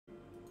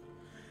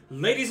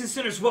Ladies and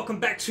sinners,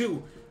 welcome back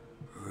to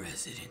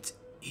Resident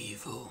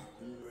Evil.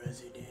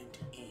 Resident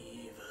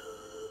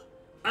Evil.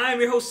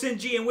 I'm your host,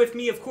 Sinji, and with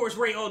me, of course,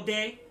 Ray all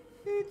day.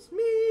 It's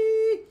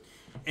me.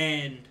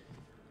 And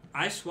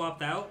I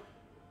swapped out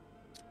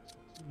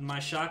my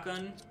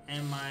shotgun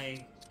and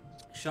my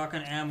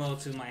shotgun ammo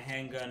to my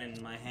handgun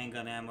and my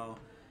handgun ammo.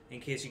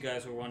 In case you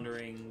guys were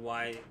wondering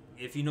why,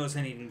 if you notice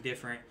anything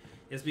different,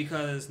 it's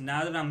because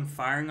now that I'm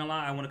firing a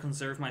lot, I want to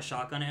conserve my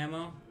shotgun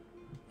ammo.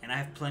 And I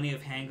have plenty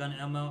of handgun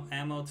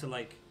ammo to,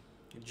 like,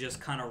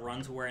 just kind of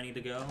run to where I need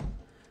to go.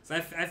 So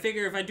I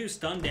figure if I do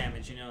stun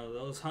damage, you know,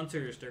 those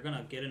hunters, they're going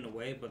to get in the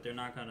way, but they're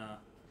not going to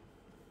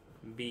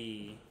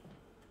be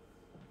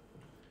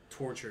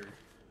tortured.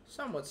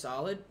 Somewhat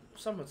solid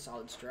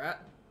strat.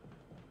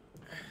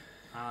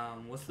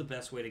 What's the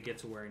best way to get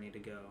to where I need to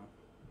go?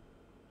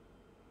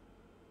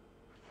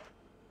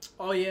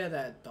 Oh yeah,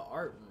 the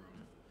art room.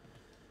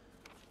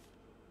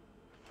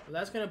 Well,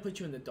 that's gonna put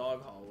you in the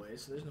dog hallway,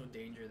 so there's no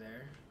danger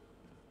there.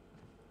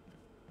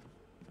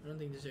 I don't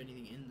think there's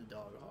anything in the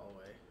dog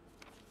hallway.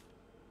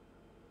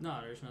 No,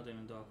 there's nothing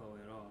in the dog hallway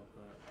at all.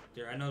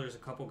 But I know there's a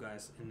couple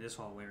guys in this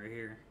hallway right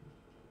here.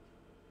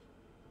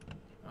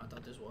 Oh, I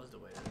thought this was the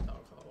way to the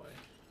dog hallway.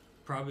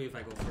 Probably if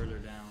I go further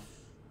down.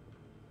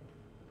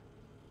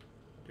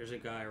 There's a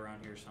guy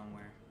around here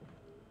somewhere.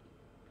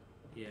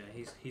 Yeah,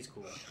 he's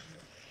cool.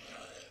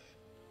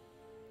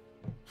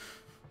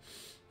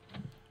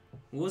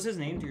 What was his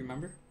name? Do you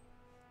remember?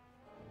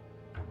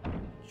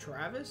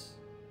 Travis?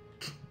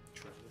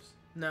 Travis.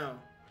 No.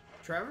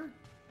 Trevor?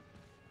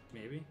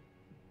 Maybe.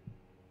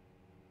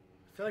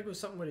 I feel like it was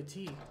something with a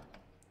T.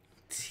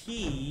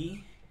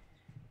 T.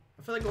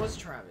 I feel like it was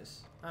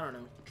Travis. I don't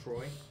know.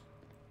 Troy.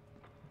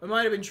 It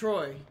might have been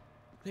Troy.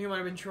 I think it might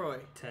have been Troy.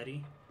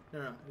 Teddy.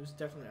 No, it was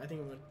definitely. I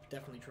think it was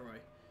definitely Troy.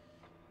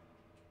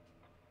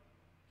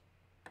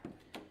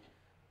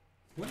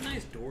 What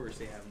nice doors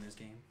they have in this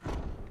game.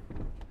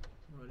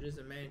 Well, it is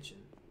a mansion.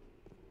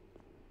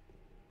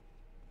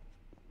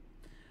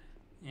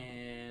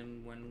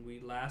 And when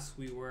we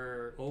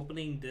were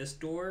opening this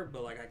door,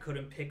 but like I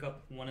couldn't pick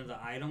up one of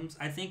the items.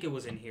 I think it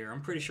was in here.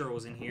 I'm pretty sure it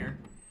was in here.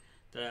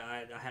 That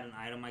I had an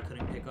item I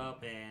couldn't pick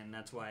up, and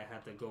that's why I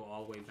had to go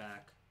all the way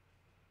back.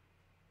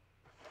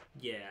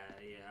 Yeah,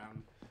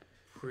 I'm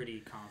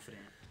pretty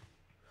confident.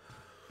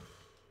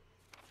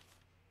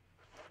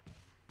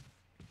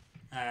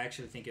 I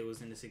actually think it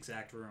was in this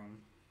exact room.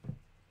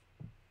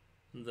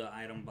 The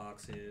item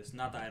box is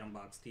not the item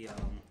box.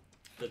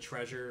 The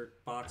treasure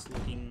box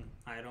looking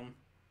item.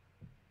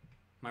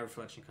 My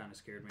reflection kind of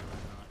scared me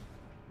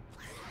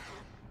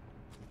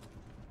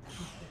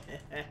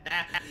right now.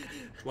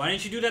 Why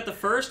didn't you do that the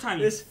first time,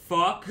 you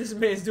fuck? This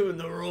man's doing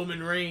the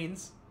Roman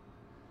Reigns.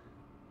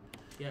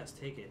 Yes,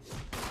 take it.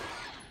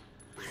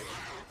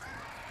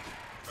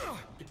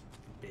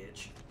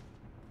 Bitch.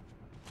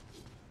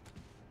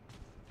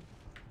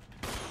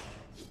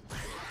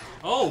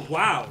 Oh,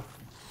 wow.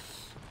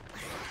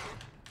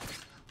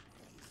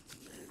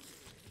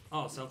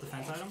 Oh,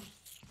 self-defense item?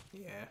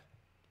 Yeah.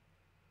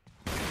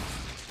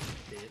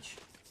 Bitch.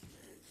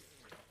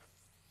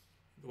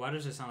 Why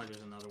does it sound like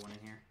there's another one in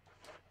here?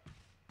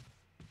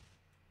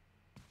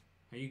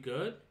 Are you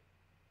good?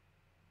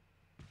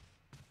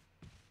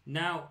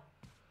 Now,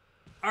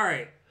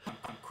 alright.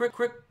 Quick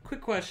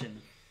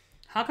question.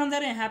 How come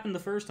that didn't happen the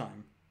first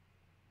time?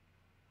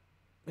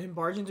 Him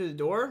barging through the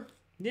door?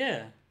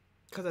 Yeah.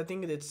 Because I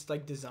think it's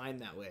like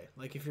designed that way.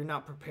 Like if you're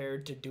not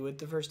prepared to do it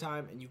the first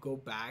time and you go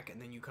back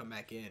and then you come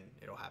back in,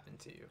 it'll happen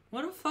to you.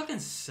 What a fucking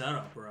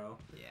setup, bro.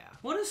 Yeah.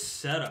 What a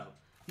setup.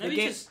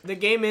 The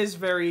game is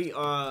very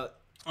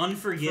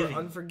unforgiving.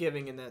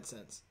 Unforgiving in that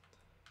sense.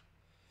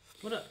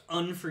 What an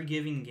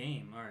unforgiving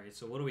game. Alright,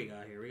 so what do we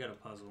got here? We got a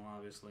puzzle,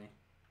 obviously.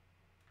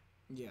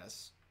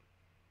 Yes.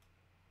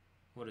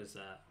 What is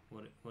that?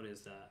 What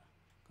is that?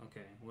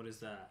 Okay, what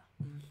is that?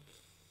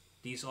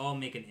 These all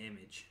make an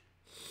image.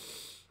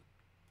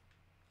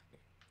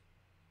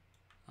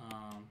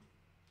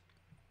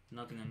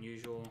 Nothing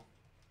unusual.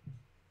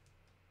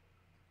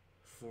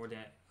 For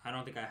that, I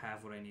don't think I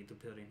have what I need to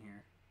put in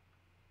here.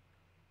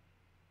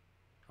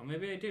 Oh,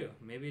 maybe I do.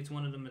 Maybe it's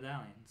one of the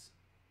medallions.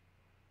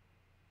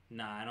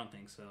 Nah, I don't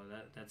think so.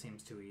 That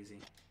seems too easy.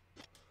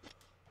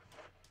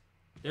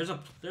 There's an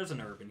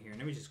herb in here.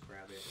 Let me just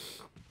grab it.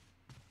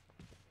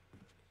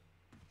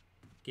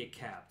 Get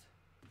capped.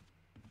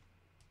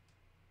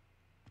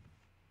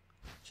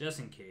 Just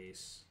in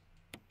case.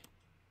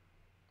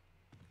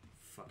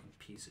 Fucking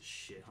piece of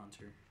shit,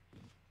 Hunter.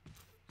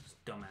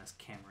 Just dumbass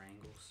camera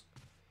angles.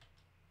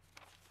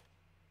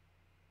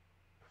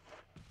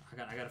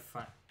 I gotta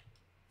find.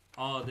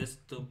 Oh,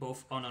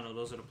 both. Oh no,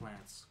 those are the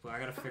plants. But I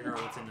gotta figure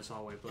out what's in this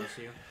hallway. Bless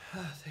you.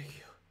 Oh, thank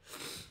you.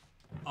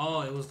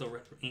 Oh, it was the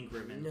ink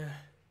ribbon. Yeah.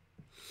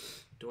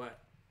 Do I?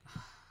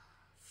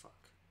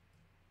 Fuck.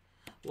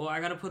 Well, I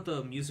gotta put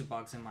the music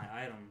box in my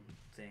item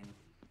thing.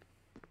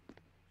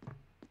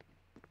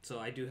 So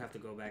I do have to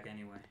go back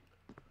anyway.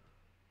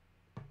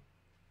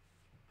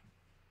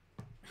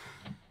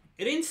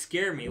 It didn't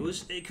scare me.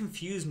 It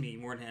confused me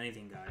more than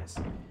anything, guys.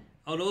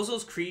 Although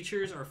those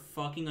creatures are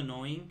fucking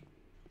annoying,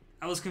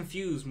 I was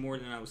confused more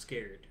than I was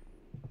scared.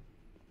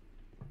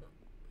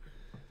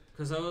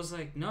 Because I was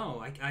like,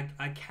 no,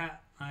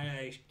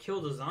 I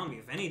killed a zombie.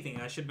 If anything,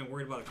 I should have been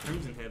worried about a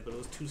Crimson Head, but it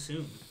was too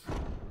soon.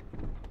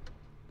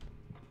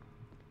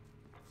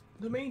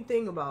 The main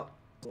thing about...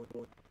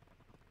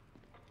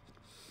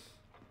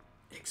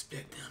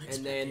 Expect unexpected.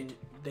 And then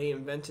they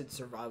invented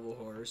survival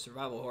horror.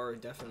 Survival horror,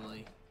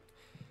 definitely.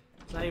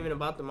 It's not even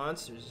about the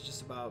monsters. It's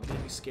just about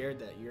being scared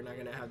that you're not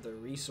going to have the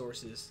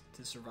resources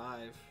to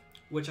survive.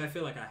 Which I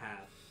feel like I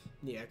have.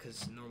 Yeah,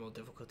 because normal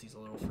difficulty's a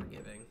little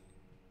forgiving.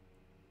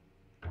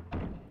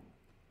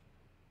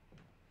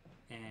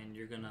 And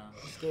you're gonna...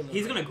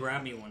 He's gonna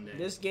grab me one day.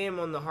 This game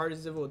on the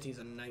hardest difficulty is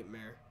a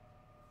nightmare.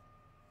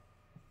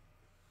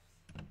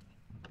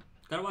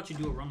 Gotta watch you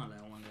do a run on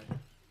that one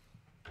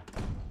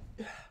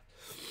day.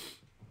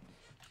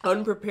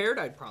 Unprepared,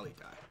 I'd probably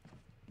die.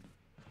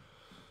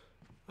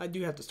 I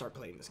do have to start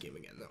playing this game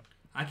again, though.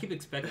 I keep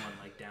expecting one,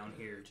 like, down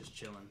here, just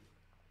chilling.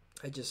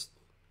 I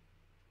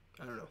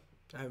don't know.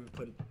 I haven't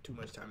put too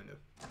much time into it.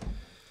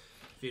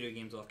 Video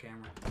games off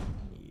camera.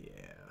 Yeah.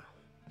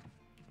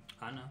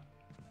 I know.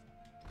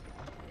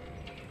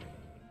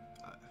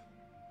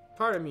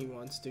 Part of me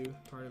wants to.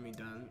 Part of me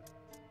doesn't.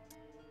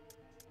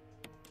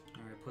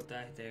 Alright, put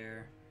that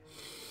there.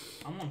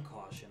 I'm on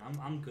caution.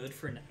 I'm good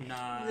for...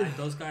 Nah,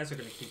 those guys are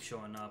going to keep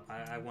showing up.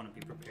 I want to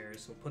be prepared.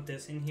 So put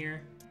this in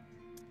here.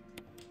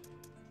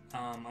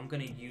 I'm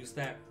going to use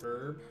that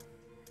herb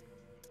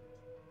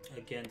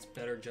against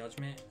better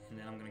judgment. And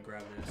then I'm going to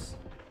grab this.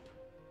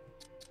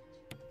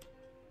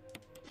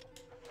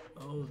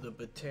 Oh, the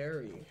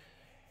battery.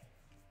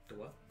 The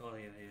what? Oh,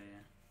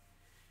 yeah.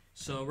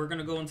 So we're going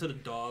to go into the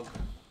dog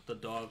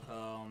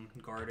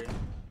garden.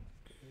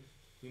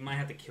 We might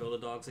have to kill the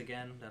dogs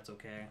again. That's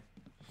okay.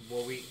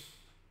 Will we...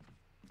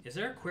 Is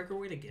there a quicker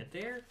way to get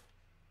there?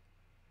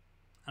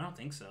 I don't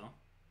think so.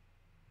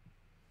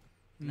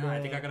 No, I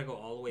think I gotta go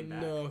all the way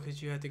back. No,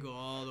 because you have to go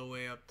all the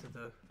way up to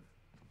the...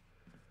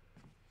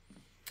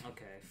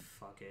 Okay,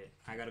 fuck it.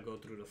 I gotta go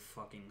through the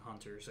fucking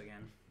hunters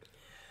again.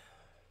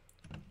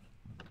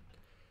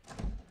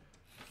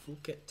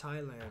 Phuket,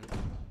 Thailand.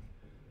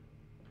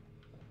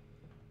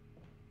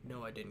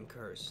 No, I didn't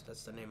curse.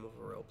 That's the name of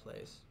a real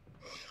place.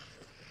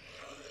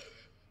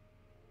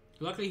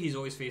 Luckily, he's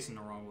always facing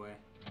the wrong way.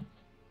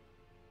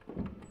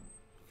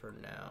 For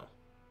now.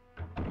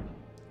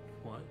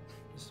 What?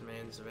 This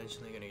man's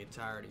eventually gonna get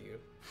tired of you.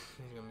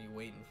 He's gonna be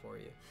waiting for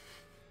you.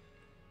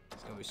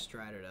 He's gonna be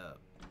stratted up.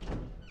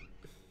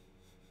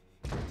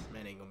 This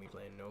man ain't gonna be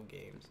playing no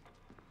games.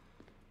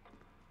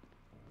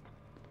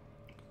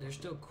 There's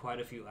still quite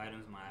a few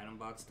items in my item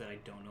box that I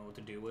don't know what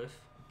to do with.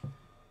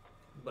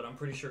 But I'm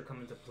pretty sure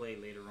come into play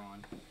later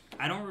on.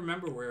 I don't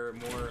remember where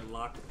more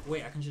locked...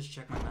 Wait, I can just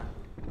check my map.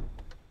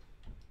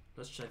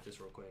 Let's check this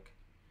real quick.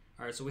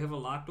 Alright, so we have a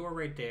locked door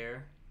right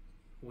there.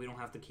 We don't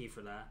have the key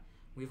for that.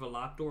 We have a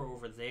locked door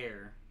over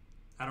there.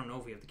 I don't know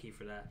if we have the key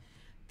for that.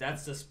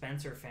 That's the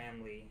Spencer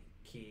family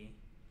key.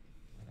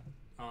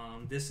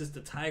 This is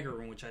the tiger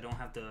room, which I don't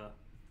have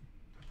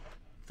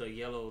the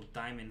yellow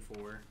diamond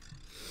for.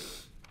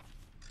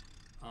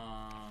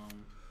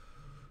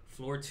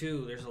 Floor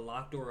 2, there's a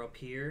locked door up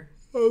here.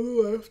 On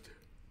the left.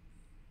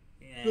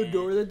 And The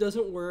door that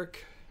doesn't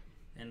work.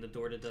 And the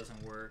door that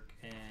doesn't work.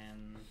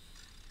 And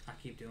I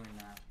keep doing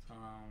that.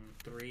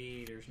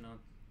 3, there's no...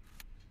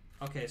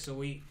 Okay, so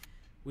we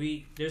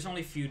there's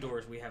only a few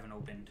doors we haven't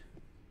opened.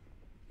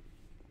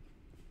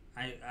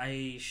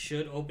 I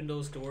should open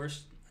those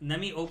doors. Let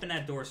me open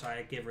that door so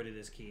I get rid of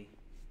this key.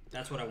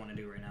 That's what I want to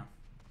do right now.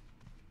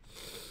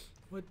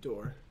 What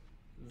door?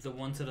 The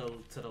one to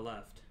the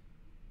left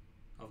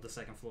of the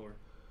second floor.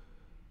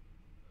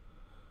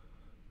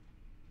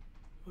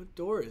 What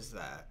door is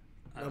that?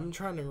 I'm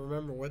trying to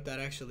remember what that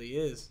actually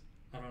is.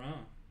 I don't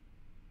know.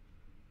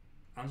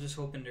 I'm just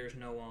hoping there's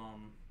no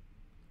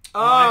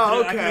Oh,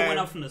 okay. I could have went okay.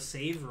 up from the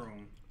save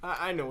room.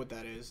 I know what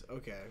that is.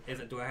 Okay. Is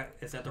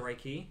that the right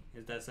key?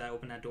 Does that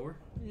open that door?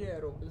 Yeah,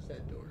 it opens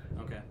that door.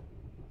 Okay.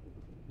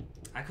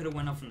 I could have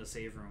went up from the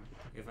save room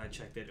if I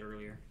checked it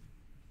earlier.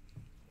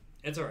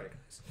 It's alright,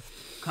 guys.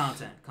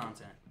 Content.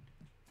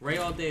 Ray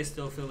all day is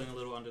still feeling a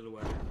little under the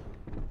weather.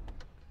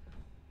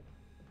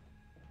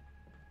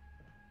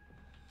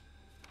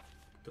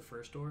 The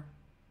first door?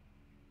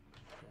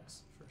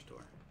 Yes, first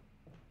door.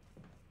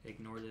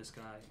 Ignore this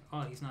guy.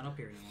 Oh, he's not up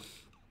here anymore.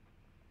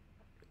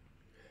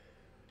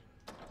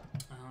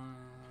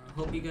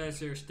 Hope you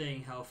guys are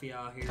staying healthy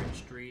out here in the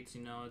streets.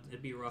 You know,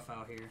 it'd be rough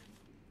out here.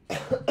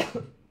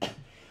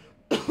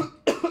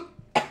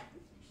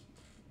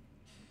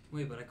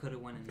 Wait, but I could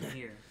have went in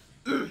here.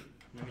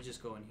 Let me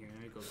just go in here.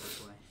 Let me go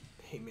this way.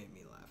 He made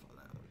me laugh on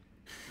that one.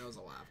 That was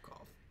a laugh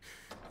cough.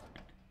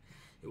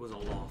 It was a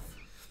loft.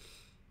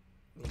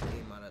 He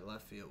came out of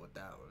left field with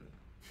that one.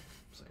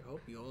 It's like,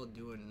 hope you all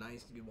doing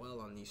nice, well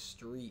on these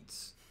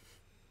streets.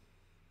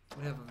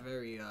 We have a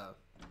very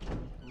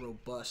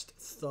robust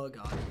thug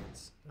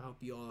audience. I hope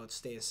you all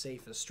stay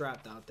safe and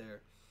strapped out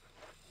there.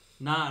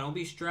 Nah, don't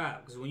be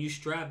strapped. Because when you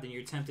strap, then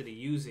you're tempted to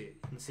use it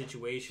in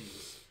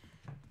situations.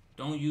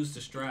 Don't use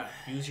the strap.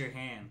 Use your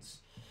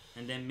hands.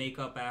 And then make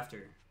up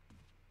after.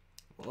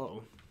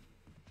 Whoa.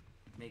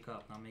 Make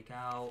up, not make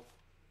out.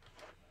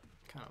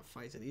 What kind of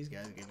fights are these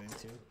guys getting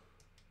into?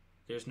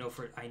 There's no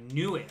for. I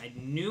knew it. I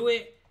knew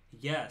it.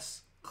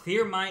 Yes.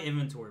 Clear my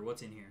inventory.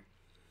 What's in here?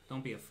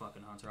 Don't be a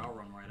fucking hunter. I'll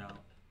run right out.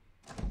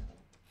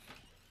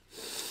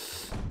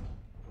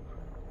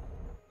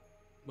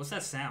 What's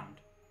that sound?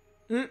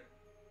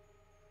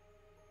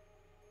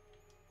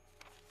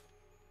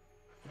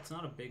 It's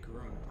not a big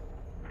room.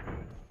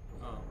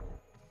 Oh.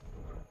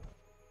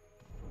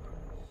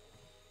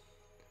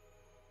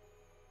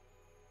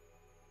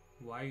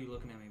 Why are you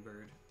looking at me,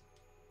 bird?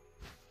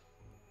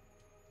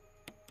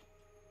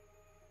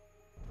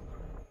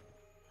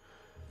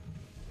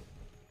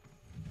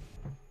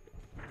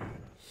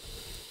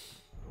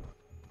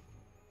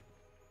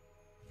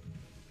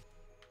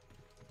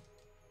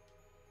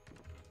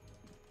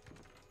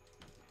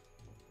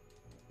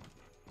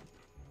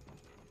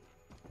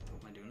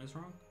 Am I doing this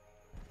wrong?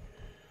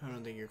 I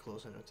don't think you're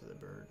close enough to the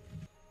bird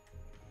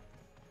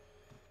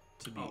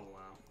to be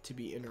to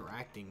be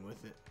interacting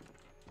with it.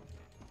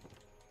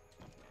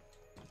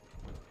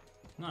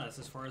 No, that's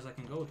as far as I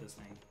can go with this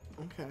thing.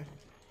 Okay.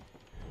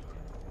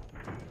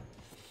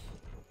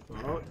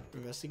 Well,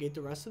 investigate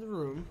the rest of the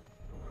room.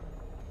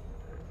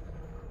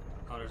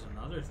 Oh, there's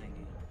another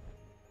thingy.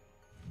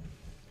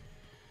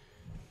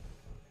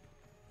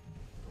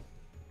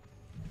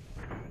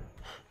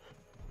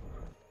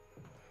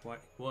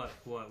 What?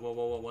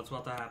 What's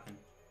about to happen?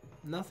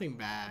 Nothing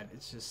bad.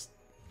 It's just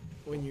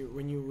when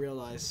you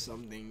realize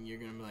something, you're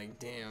gonna be like,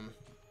 damn.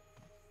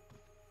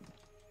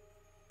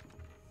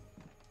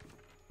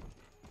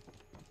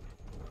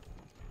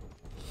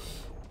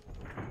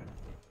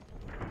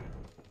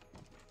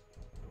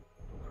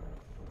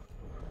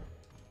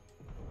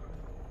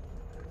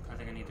 I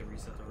think I need to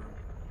reset the room.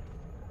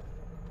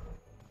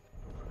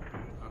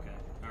 Okay.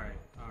 All right.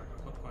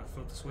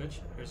 Flip the switch.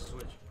 Here's the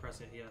switch.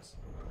 Press it. Yes.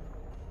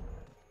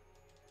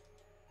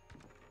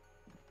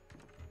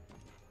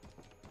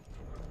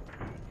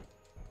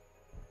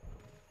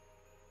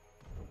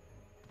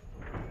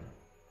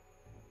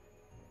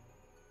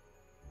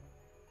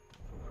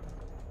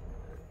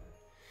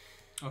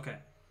 Okay.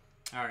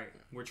 Alright.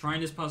 We're trying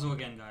this puzzle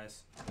again,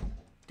 guys.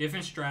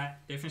 Different strat.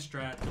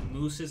 The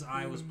moose's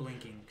eye was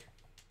blinking.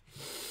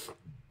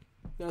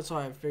 That's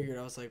why I figured.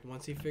 I was like,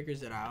 once he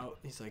figures it out,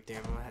 he's like,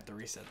 damn, I'm gonna have to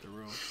reset the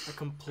room. I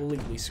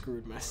completely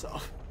screwed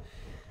myself.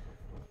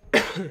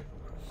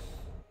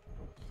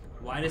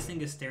 Why this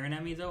thing is staring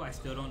at me, though, I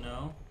still don't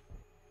know.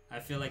 I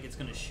feel like it's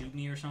gonna shoot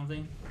me or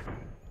something.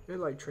 It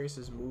like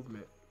traces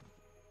movement.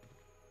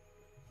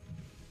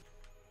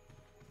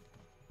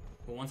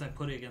 But once I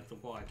put it against the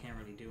wall, I can't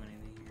really do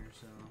anything here,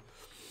 so...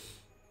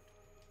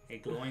 A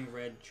glowing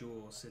red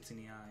jewel sits in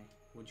the eye.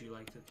 Would you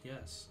like to...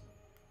 Yes.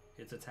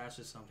 It's attached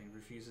to something.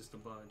 Refuses to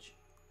budge.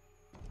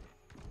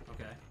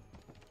 Okay.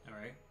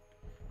 Alright.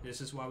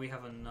 This is why we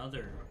have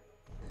another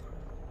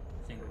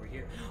thing over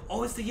here.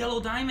 Oh, it's the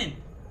yellow diamond!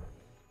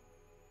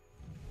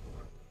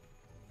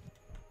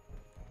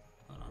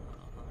 Hold on.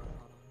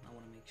 I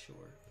want to make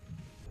sure.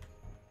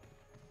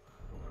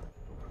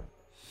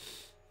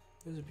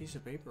 There's a piece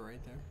of paper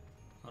right there.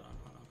 Hold on.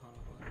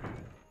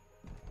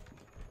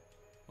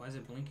 Why is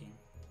it blinking?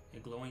 A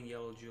glowing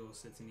yellow jewel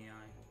sits in the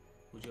eye.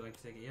 Would you like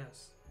to take it?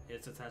 Yes.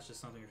 It's attached to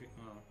something.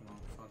 Oh, well,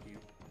 fuck you.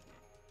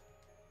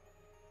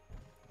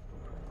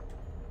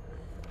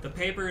 The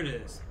paper it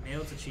is.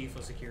 Mailed to Chief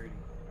of Security.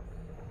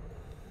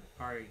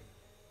 Alright.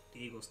 The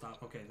Eagle,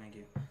 stop. Okay, thank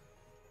you.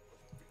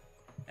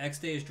 X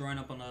Day is drawing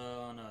up on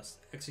us.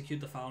 Execute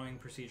the following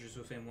procedures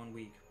within 1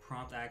 week.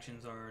 Prompt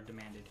actions are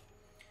demanded.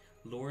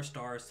 Lure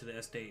stars to the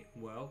estate.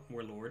 Well,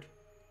 we're lured.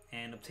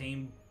 And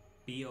obtain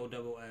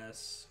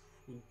BOWs.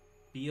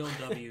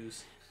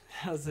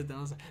 How's it?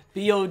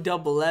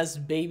 BOSS,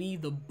 baby,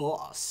 the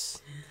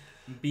boss.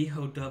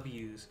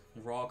 BOWs.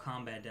 Raw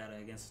combat data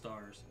against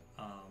stars.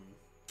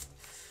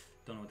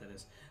 Don't know what that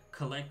is.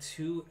 Collect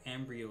 2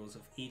 embryos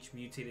of each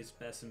mutated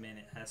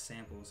specimen as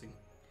samples,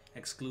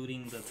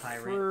 excluding the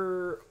tyrant.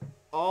 For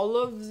all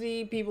of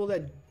the people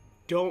that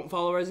don't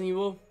follow Resident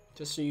Evil,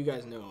 just so you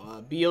guys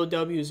know,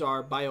 BOWs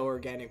are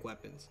bioorganic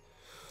weapons.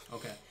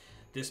 Okay.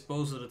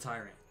 Dispose of the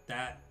tyrant.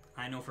 That,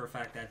 I know for a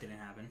fact that didn't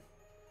happen.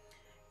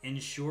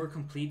 Ensure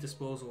complete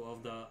disposal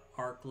of the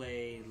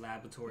Arklay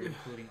laboratory,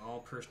 including all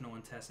personal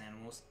and test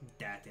animals.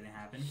 That didn't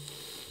happen.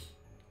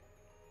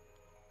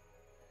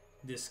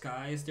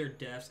 Disguise their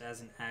deaths as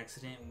an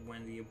accident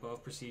when the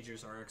above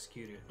procedures are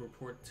executed.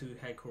 Report to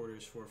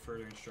headquarters for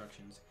further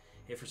instructions.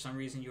 If for some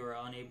reason you are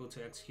unable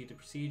to execute the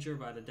procedure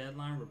by the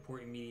deadline,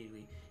 report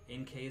immediately.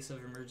 In case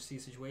of emergency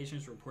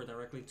situations, report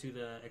directly to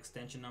the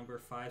extension number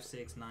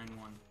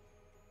 5691.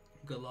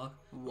 Good luck.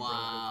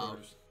 Wow.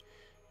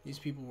 These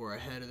people were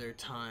ahead of their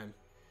time.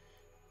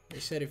 They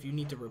said if you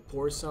need to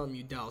report something,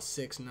 you dial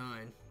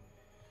 69.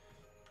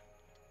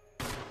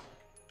 They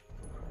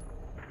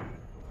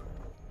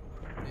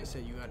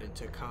said you got a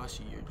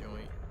Takashi your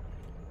joint.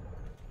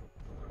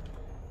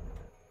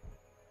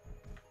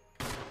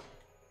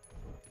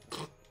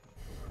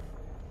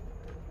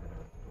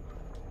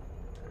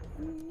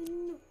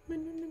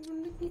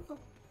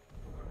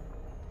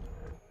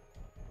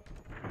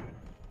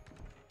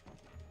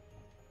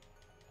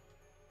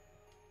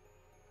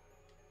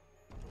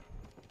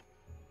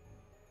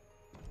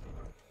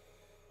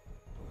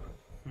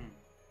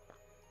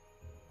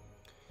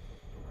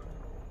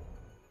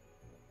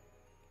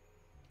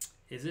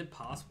 Is it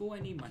possible I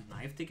need my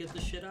knife to get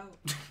the shit out?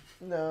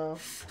 No.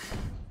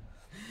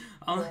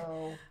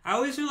 No. I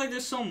always feel like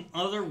there's some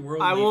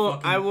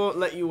otherworldly I won't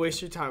let you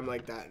waste your time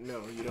like that.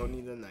 No, you don't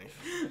need the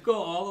knife. Go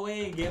all the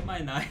way and get my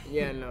knife.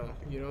 Yeah, no,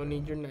 you don't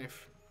need your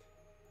knife.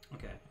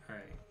 Okay, all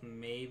right.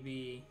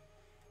 Maybe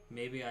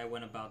I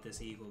went about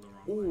this eagle the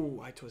wrong way.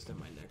 Ooh, I twisted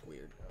my neck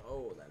weird.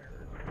 Oh, that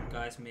hurt.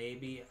 Guys,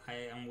 maybe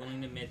I'm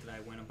willing to admit that I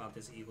went about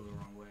this eagle the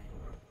wrong way.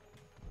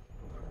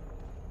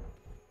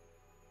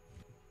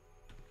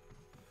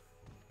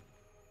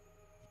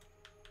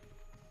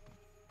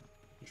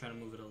 I'm trying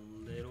to move it a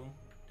little.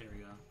 There we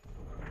go.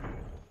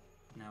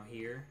 Now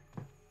here,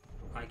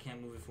 I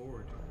can't move it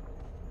forward.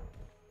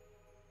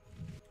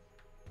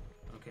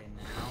 Okay,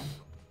 now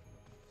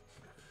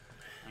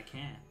I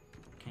can't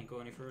go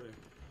any further.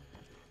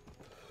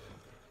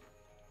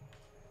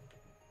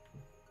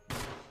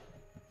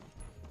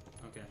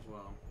 Okay,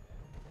 well,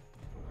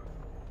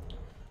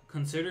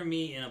 consider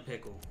me in a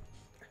pickle.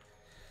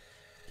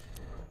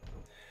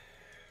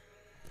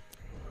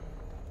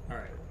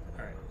 Alright,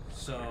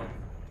 so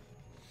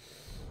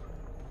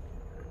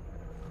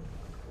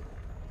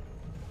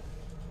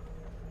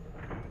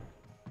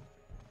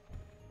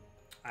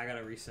I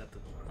gotta reset the...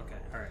 Okay,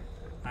 alright.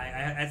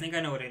 I think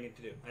I know what I need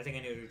to do. I think I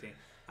know what to do.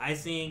 I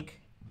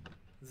think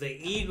the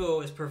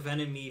ego is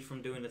preventing me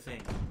from doing the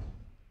thing.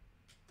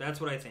 That's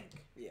what I think.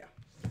 Yeah.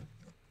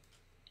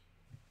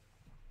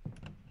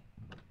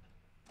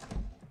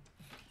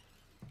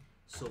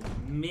 So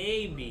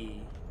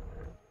maybe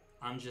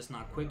I'm just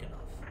not quick enough.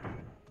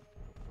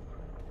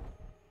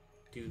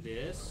 Do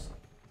this.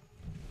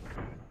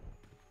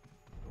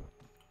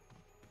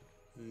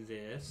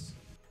 This.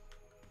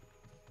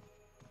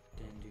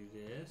 Then do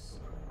this.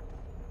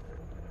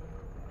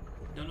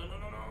 No.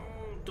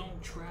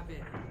 Don't trap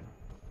it.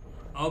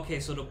 Okay,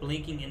 so the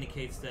blinking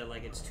indicates that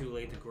like it's too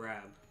late to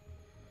grab.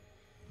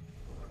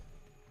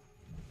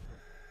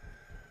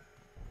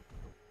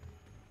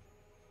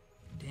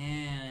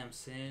 Damn,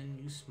 Sin,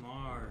 you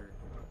smart.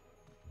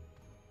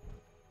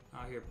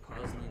 Out here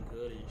puzzling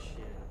good and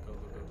shit. Go.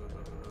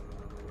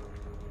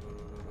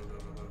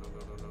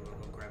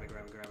 Grab it.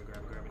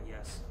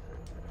 Yes.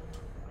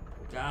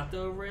 Got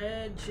the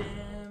red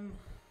gem.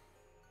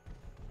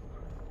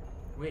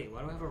 Wait,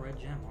 why do I have a red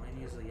gem? All I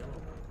need is a yellow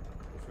one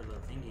for the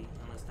thingy.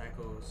 Unless that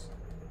goes.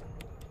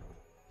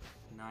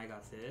 Now I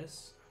got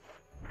this.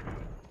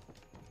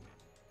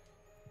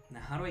 Now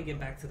how do I get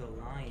back to the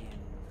lion?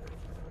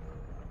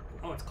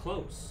 Oh, it's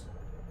close.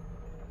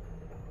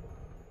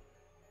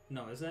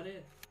 No, is that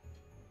it?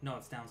 No,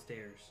 it's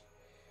downstairs.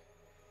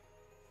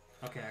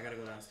 Okay, I gotta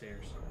go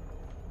downstairs.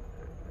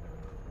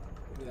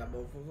 You got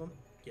both of them?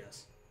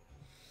 Yes.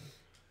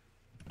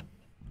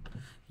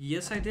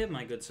 Yes, I did,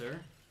 my good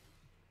sir.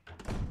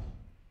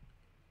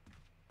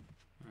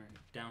 Alright,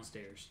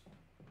 downstairs.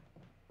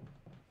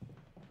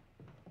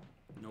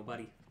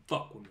 Nobody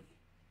fuck with me.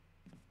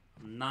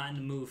 I'm not in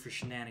the mood for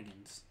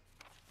shenanigans.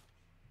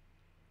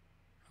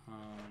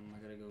 I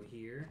gotta go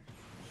here.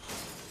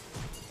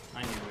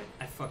 I knew it.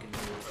 I fucking knew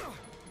it.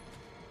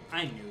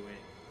 I knew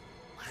it.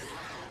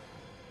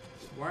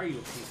 Why are you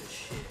a piece of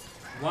shit?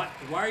 Why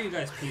are you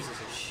guys pieces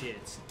of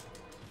shit?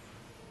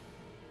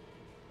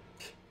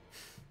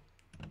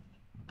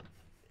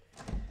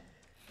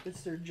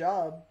 It's their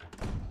job.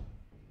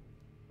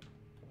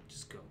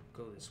 Just go.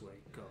 Go this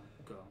way. Go.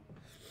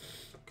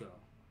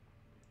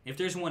 If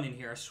there's one in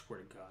here, I swear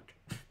to God.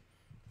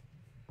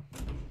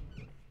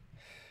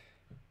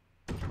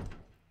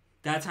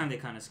 That time they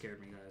kind of scared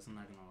me, guys. I'm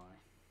not gonna lie.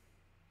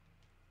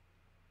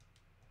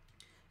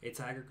 A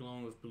tiger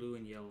glowing with blue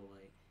and yellow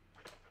light.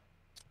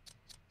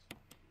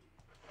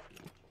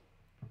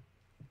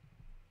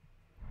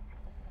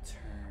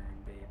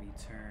 Turn, baby,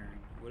 turn.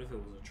 What if it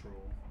was a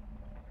troll?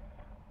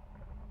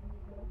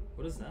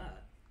 What is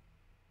that?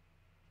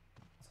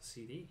 It's a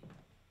CD.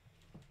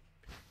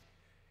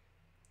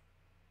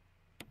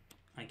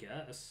 I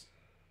guess.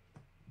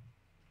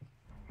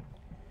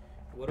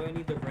 What do I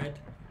need the red?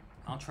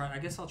 I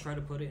guess I'll try to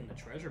put it in the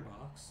treasure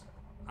box.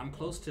 I'm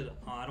close to the,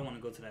 oh, I don't want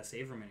to go to that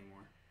save room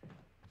anymore.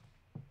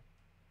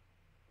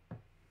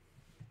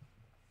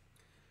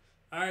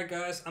 Alright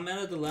guys, I'm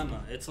at a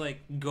dilemma. It's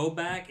like, go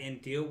back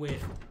and deal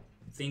with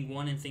thing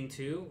 1 and thing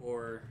 2,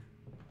 or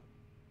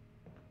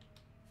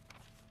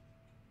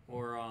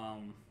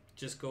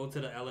just go to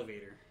the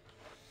elevator.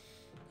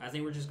 I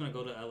think we're just gonna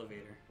go to the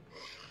elevator.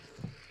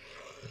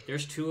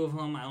 There's 2 of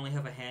them. I only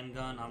have a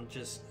handgun.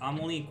 I'm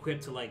only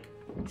equipped to like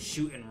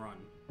shoot and run.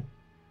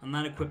 I'm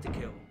not equipped to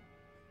kill.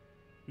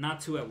 Not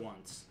 2 at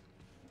once.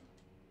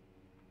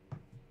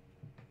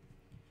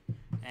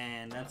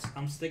 And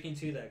I'm sticking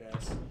to that,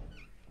 guys.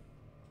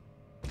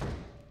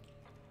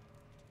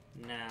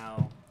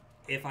 Now,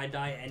 if I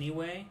die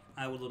anyway,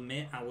 I will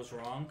admit I was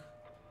wrong.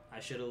 I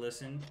should have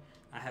listened.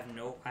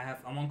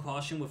 I'm on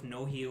caution with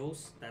no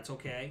heals. That's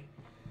okay.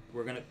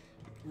 We're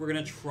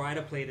gonna try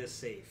to play this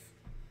safe.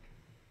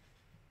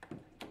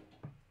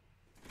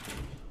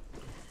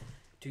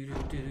 Oh,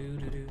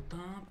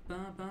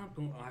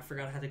 I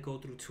forgot I had to go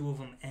through 2 of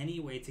them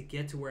anyway to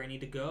get to where I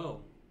need to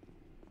go.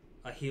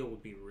 A heal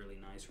would be really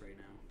nice right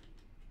now.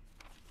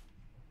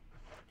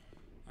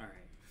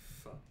 Alright,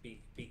 fuck.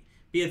 Be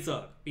a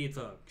thug. Be a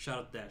thug. Shout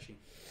out to Dashy.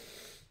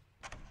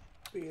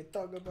 Be a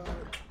thug about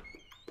it.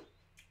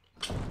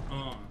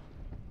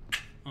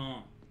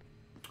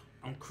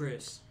 I'm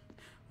Chris.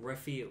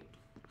 Redfield.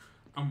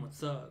 I'm a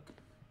thug.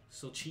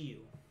 So chill.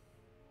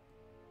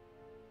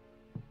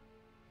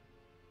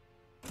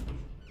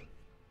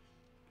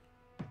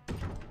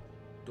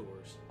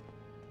 Doors.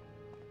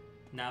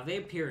 Now they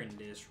appear in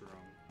this room.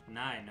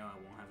 Now I know I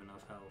won't have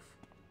enough health.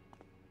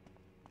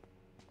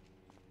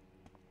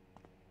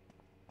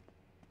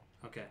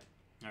 Okay.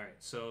 Alright,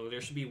 so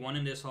there should be one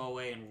in this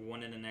hallway and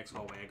one in the next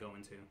hallway I go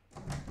into.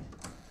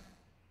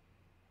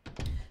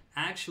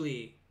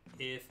 Actually,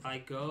 if I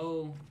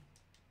go...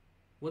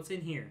 What's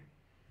in here?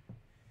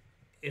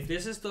 If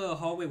this is the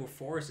hallway where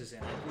Forrest is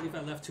in, I believe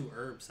I left 2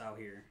 herbs out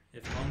here.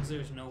 As long as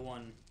there's no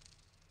one...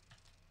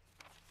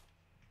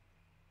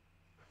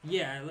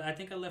 Yeah, I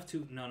think I left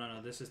 2...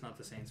 No, this is not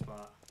the same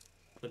spot.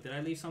 But did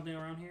I leave something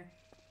around here?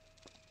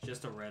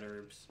 Just the red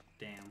herbs.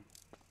 Damn.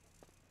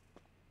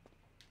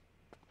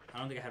 I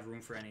don't think I have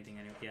room for anything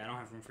anyway. Yeah, I don't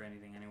have room for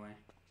anything anyway.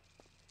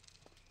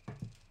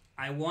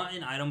 I want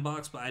an item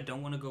box, but I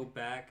don't want to go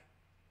back.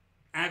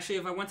 Actually,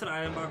 if I went to the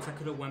item box, I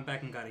could have went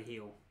back and got a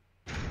heal.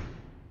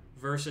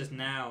 Versus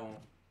now,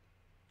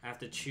 I have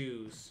to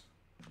choose.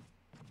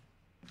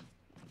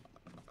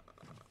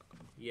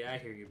 Yeah, I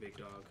hear you, big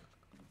dog.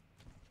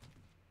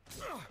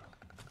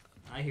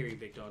 I hear you,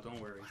 big dog. Don't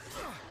worry.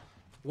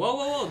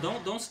 Whoa!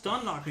 Don't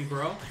stun knock me,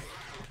 bro.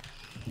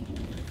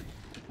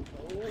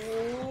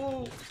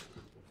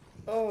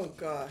 Oh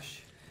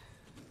gosh.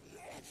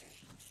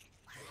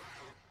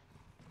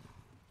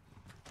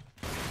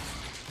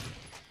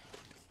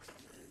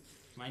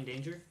 Am I in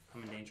danger?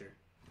 I'm in danger.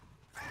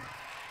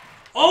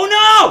 Oh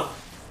no!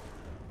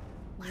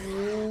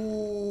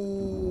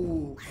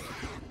 Ooh.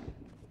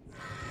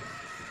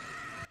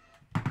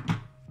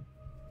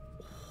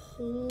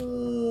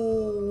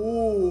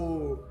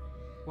 Ooh.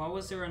 Why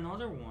was there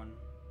another one?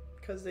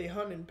 Because they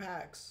hunt in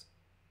packs.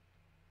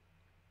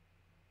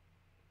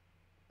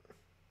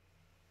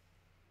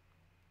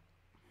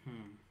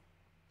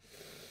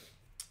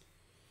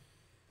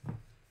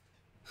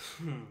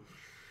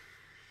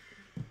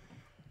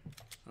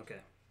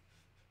 Okay.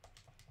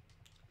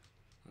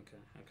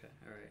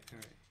 Alright.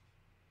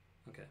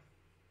 Okay.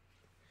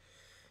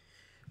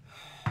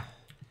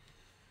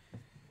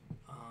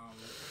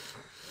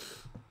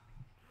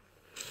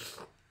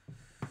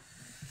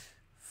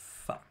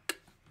 Fuck.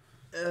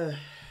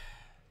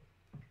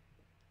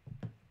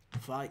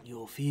 Fight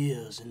your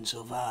fears and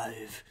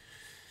survive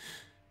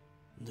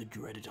the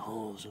dreaded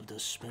halls of the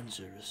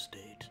Spencer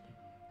estate.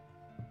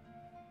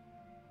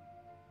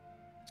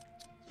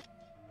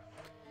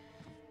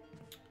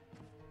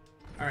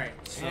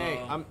 Alright, so... Hey,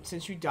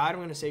 since you died,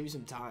 I'm gonna save you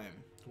some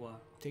time.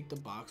 What? Take the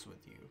box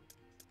with you.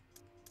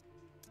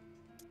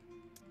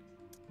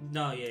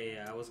 No,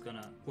 yeah, I was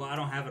gonna... Well, I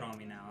don't have it on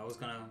me now. I was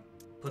gonna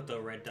put the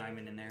red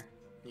diamond in there.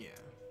 Yeah,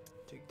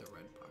 take the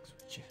red box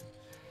with you.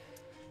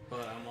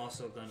 But I'm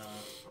also gonna...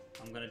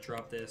 I'm gonna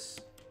drop this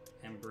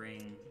and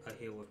bring a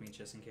heal with me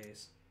just in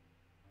case.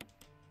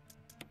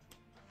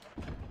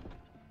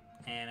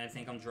 And I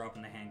think I'm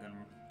dropping the handgun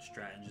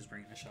strat and just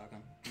bringing a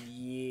shotgun.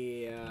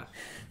 Yeah.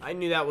 I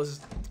knew that was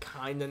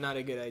kind of not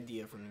a good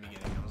idea from the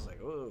beginning. I was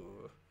like,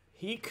 oh.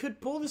 He could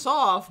pull this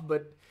off,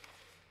 but...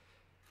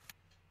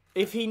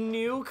 if he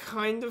knew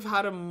kind of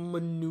how to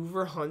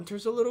maneuver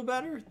hunters a little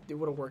better, it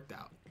would have worked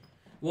out.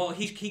 Well,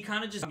 he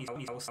kind of just...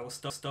 I was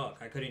stuck.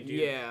 I couldn't do...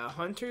 Yeah,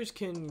 hunters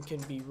can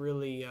be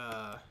really...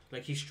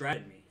 Like, he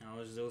stratted me.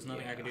 There was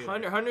nothing I could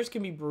do. Hunters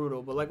can be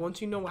brutal, but, like,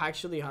 once you know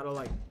actually how to,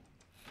 like,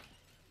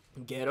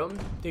 get them,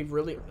 they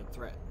really are a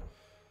threat.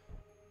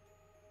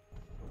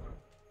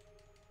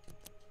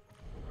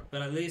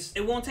 But at least...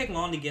 It won't take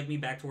long to get me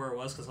back to where it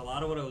was, because a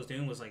lot of what I was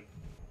doing was, like,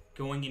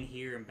 going in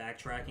here and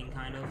backtracking,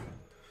 kind of.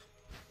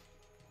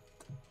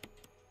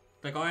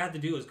 Like, all I had to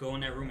do was go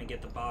in that room and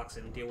get the box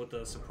and deal with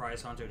the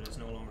surprise hunter that's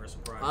no longer a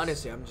surprise.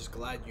 Honestly, I'm just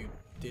glad you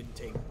didn't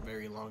take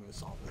very long to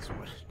solve this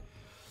one.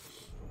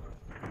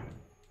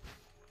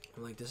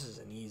 I'm like, this is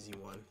an easy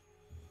one.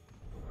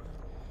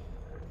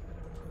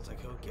 It's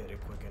like, he'll get it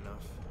quick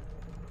enough.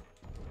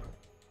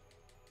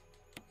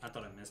 I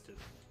thought I missed it.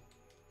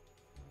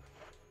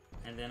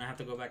 And then I have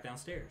to go back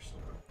downstairs.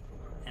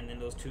 And then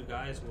those 2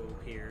 guys will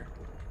appear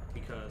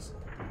because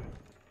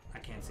I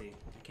can't see.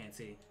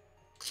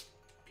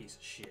 Piece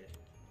of shit.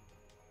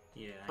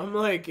 Yeah. I'm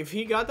like, if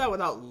he got that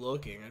without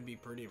looking, I'd be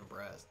pretty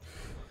impressed.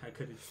 I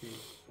couldn't see.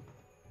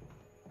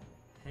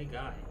 Hey,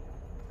 guy.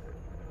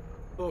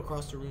 Go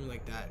across the room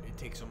like that. It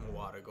takes him a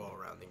while to go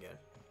around again.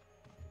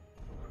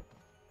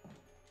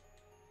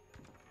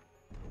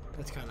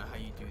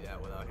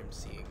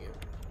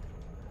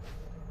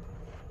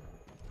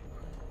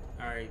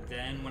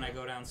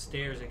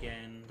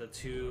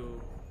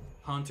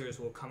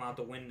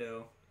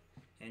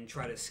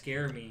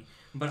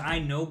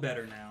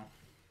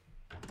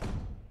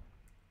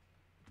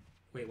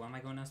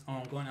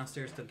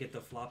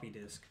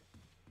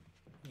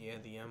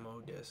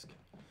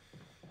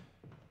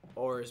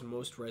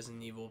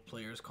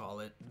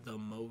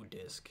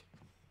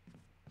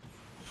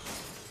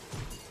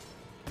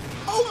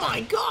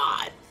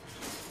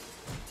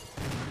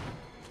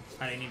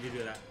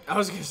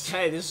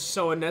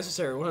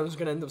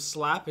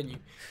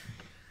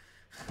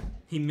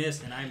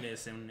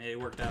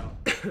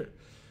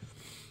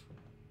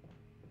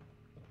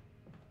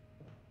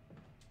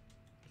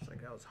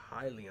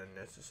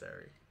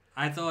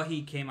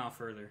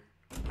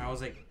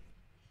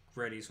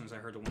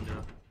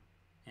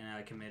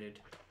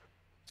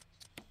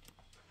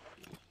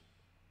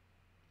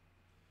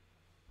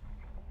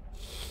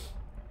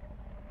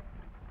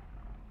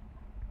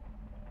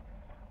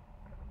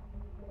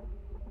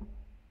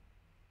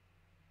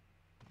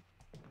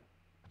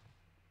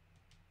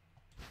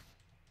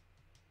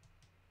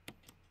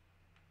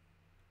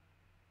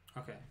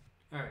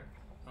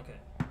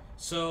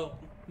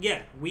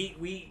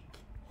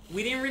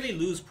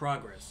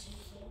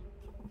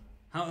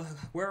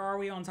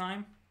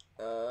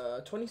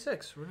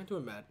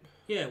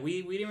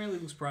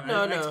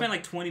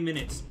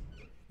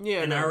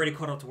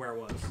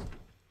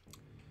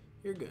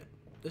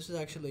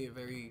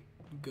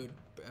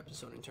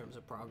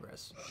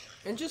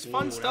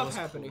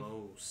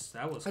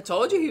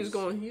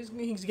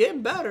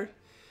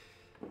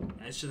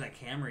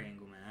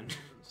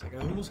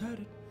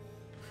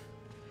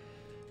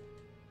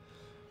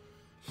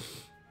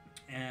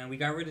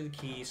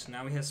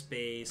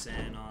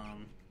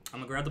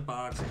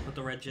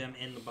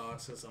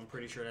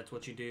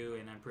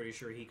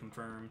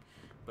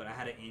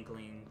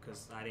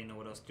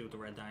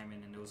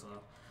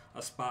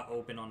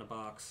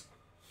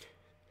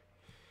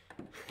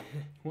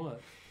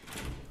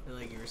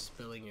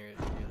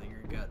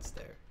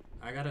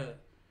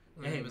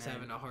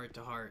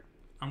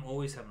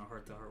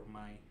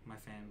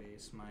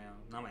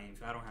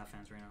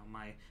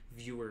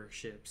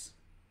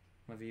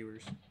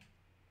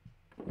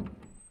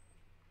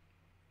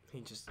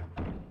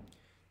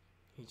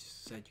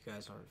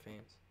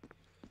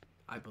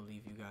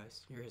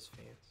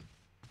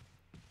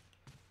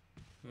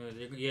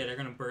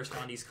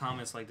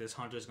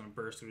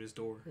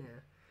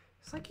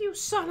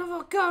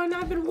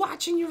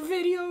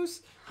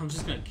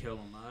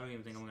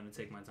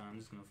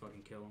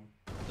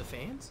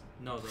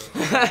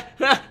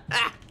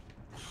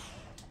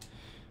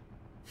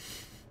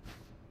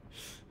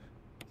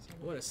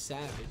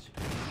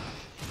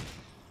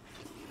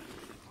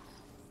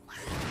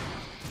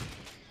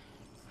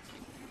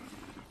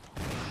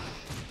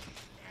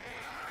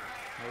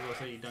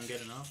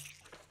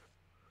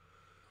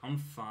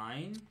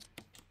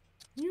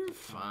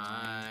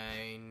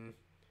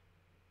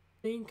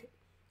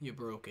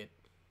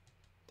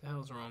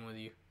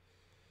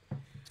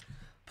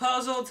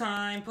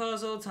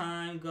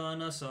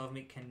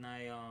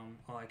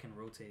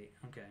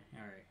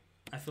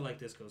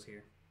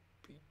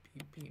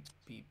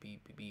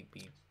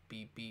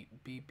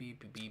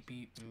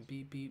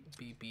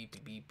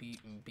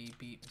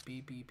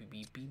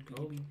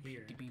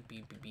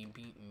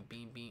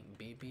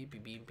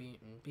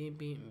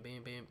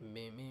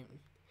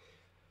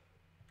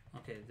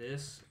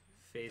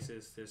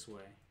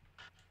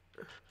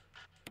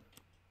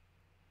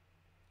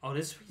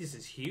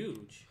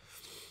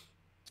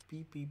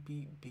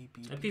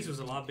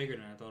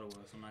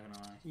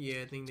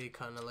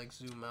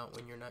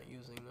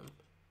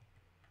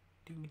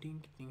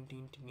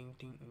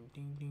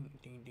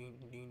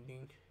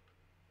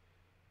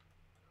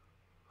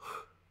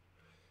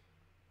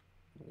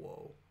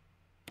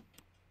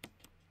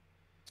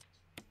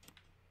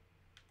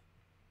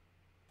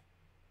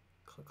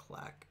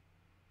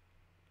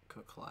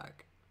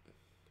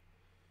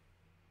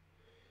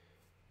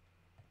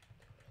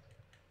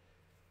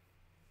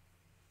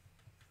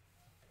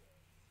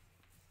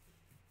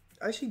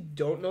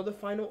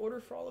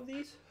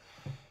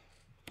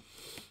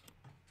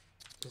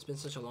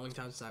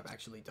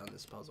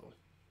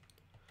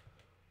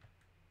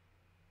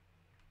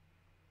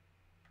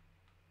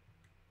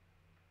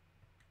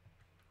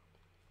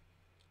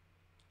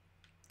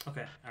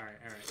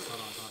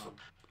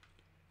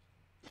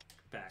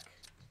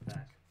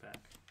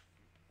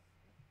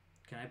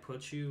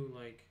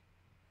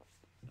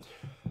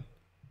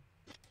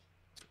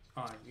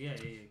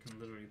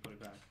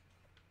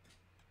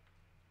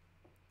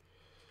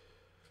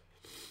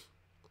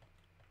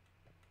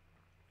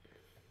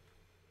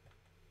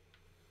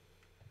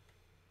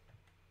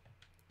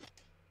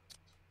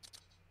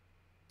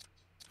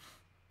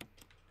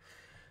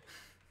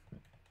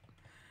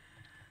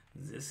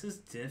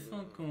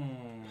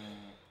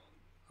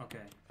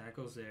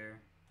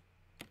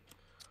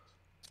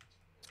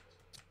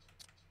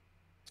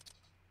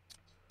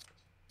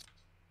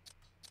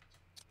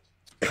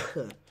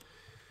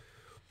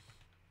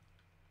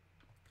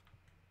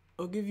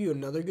 I'll give you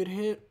another good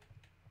hint.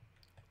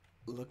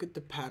 Look at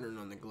the pattern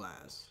on the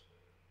glass.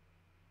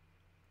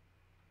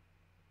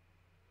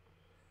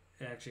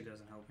 It actually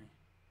doesn't help me.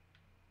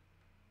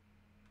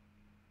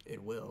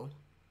 It will.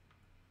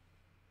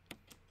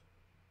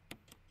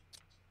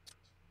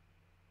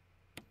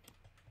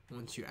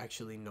 Once you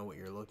actually know what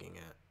you're looking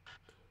at.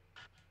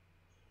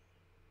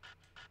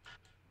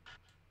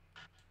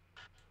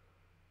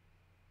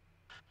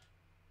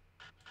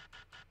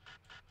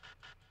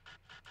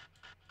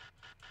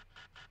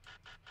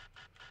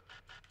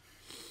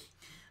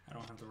 I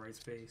don't have the right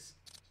space.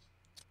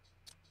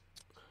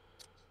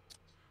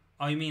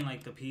 Oh, you mean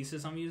like the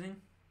pieces I'm using?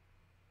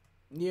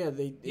 Yeah,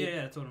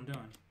 Yeah, that's what I'm doing.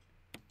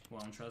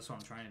 Well, that's what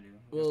I'm trying to do.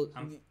 Well,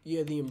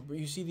 yeah,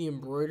 you see the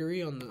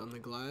embroidery on the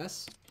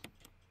glass?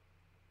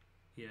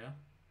 Yeah.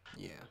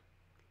 Yeah.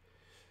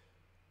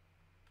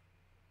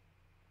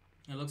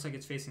 It looks like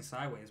it's facing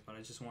sideways, but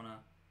I just want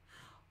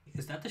to...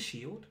 Is that the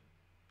shield?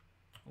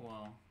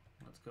 Well,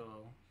 let's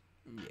go.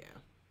 Yeah.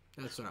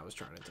 That's what I was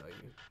trying to tell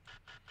you.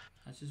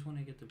 I just want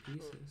to get the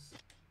pieces.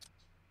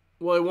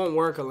 Well, it won't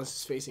work unless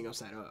it's facing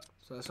upside up.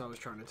 So that's what I was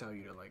trying to tell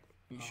you to, like,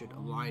 you should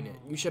align it.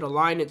 You should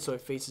align it so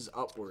it faces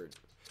upward.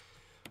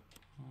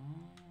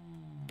 Oh.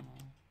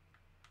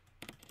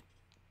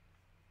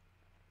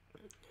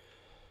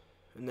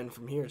 And then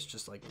from here, it's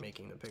just like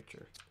making the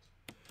picture.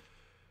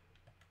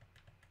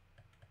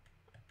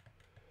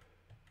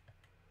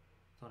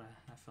 I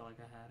felt like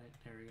I had it.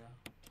 There we go.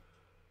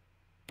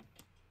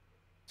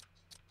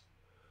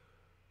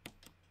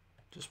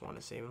 Just want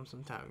to save him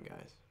some time,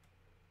 guys.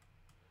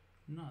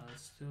 No, that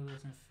still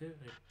doesn't fit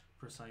it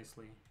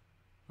precisely.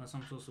 Unless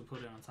I'm supposed to put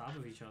it on top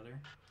of each other.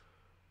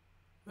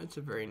 That's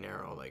a very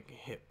narrow, like,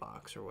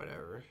 hitbox or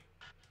whatever.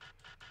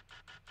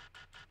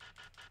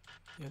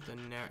 You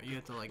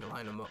have to like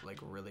line them up like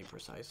really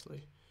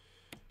precisely.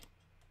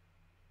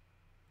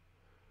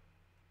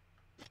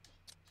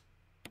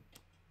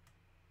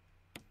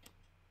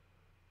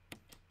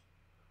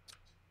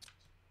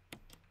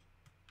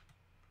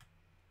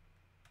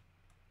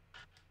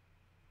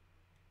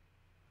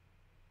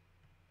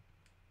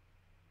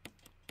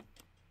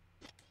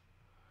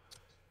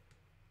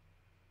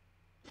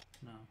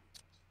 No.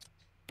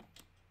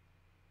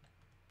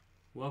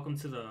 Welcome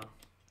to the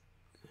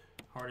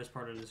hardest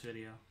part of this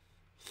video.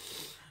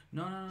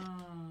 No.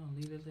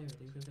 Leave it there.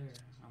 Leave it there.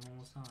 I'm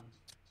almost done.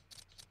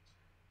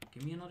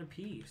 Give me another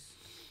piece.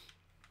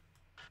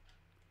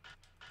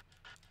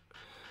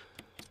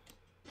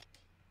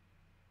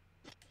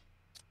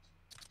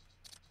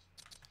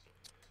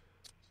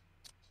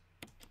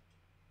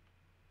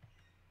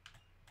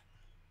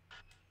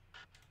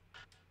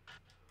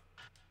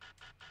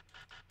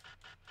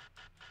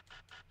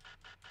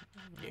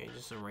 Yeah,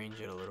 just arrange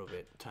it a little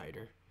bit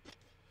tighter.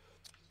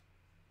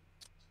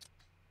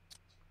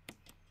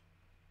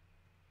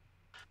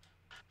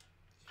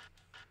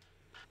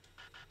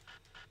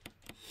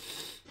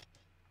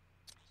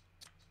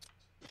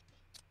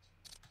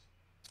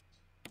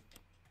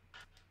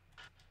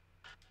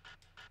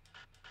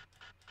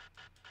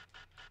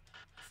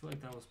 I feel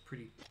like that was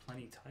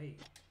plenty tight.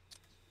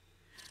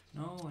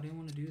 No, I didn't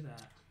want to do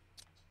that.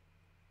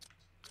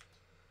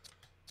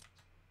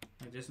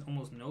 Like there's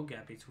almost no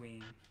gap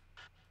between.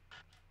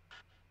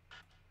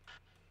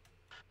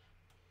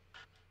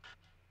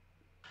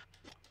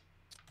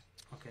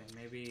 Okay,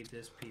 maybe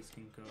this piece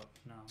can go.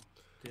 No,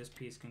 this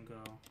piece can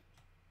go.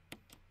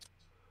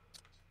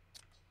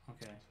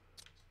 Okay.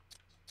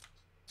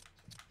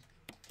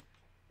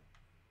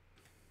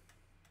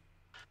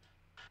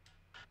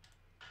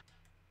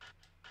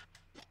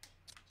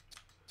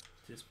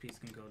 This piece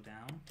can go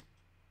down.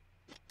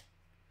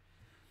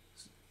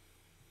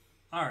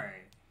 All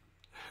right.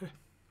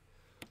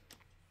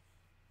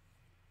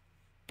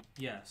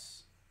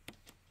 Yes.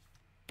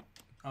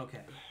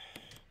 Okay.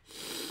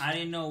 I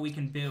didn't know we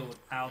can build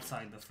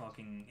outside the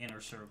fucking inner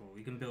circle.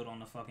 We can build on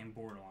the fucking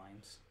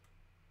borderlines.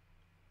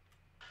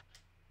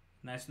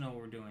 Nice to know what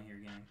we're doing here,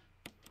 game.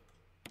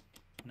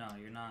 No,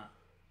 you're not.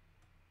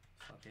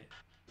 Fuck it.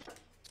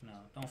 No,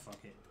 don't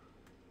fuck it.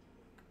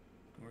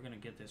 We're gonna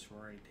get this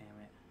right, damn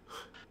it.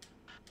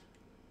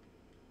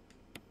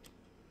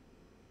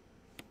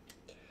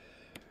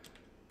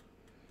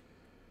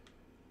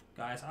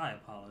 Guys, I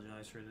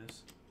apologize for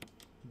this.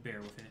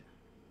 Bear with it.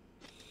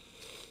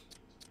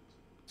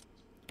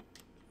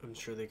 I'm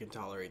sure they can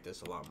tolerate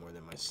this a lot more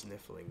than my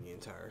sniffling the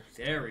entire...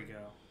 There we go.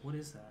 What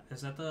is that?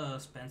 Is that the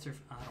Spencer?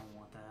 I don't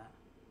want that.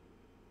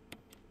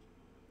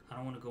 I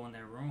don't want to go in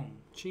that room.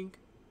 Chink.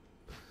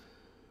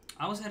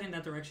 I was heading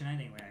that direction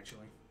anyway,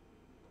 actually.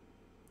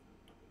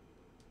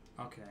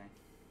 Okay.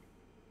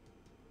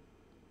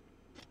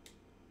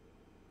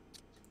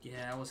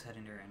 Yeah, I was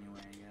heading there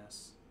anyway, I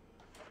guess.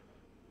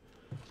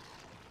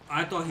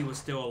 I thought he was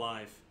still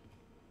alive.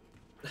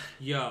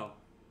 Yo.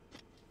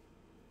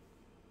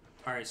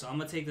 Alright, so I'm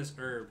gonna take this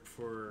herb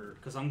for...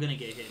 Because I'm gonna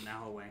get hit in that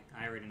hallway.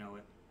 I already know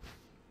it.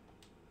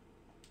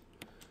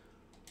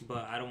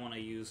 But I don't want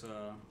to use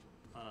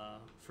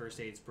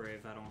first aid spray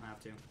if I don't have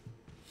to.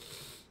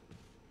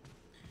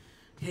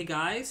 Hey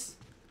guys,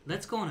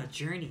 let's go on a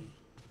journey.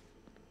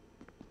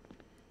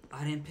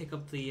 I didn't pick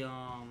up the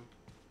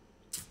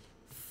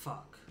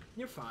fuck.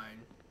 You're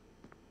fine.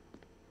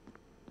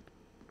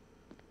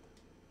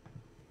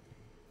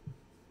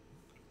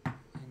 I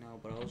know,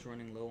 but I was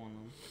running low on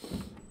them.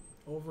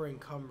 Over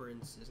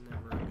encumbrance is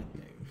never a good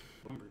thing.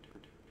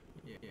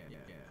 Yeah.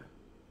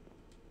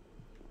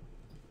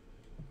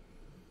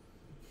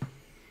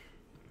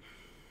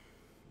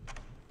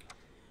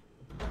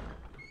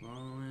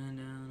 Rolling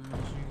down the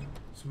street,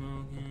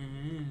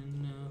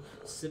 smoking,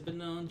 sipping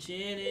on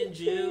gin and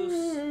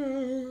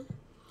juice.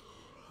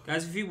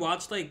 Guys, if you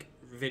watch like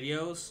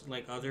videos,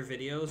 like other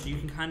videos, you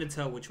can kind of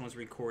tell which one's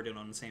recorded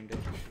on the same day.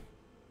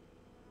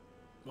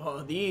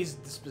 Well, these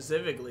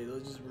specifically, they'll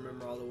just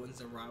remember all the ones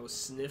that I was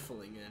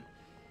sniffling in.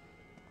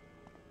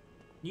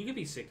 You could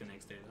be sick the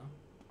next day,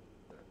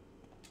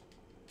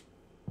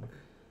 though.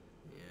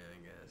 Yeah, I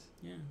guess.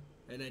 Yeah.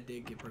 And I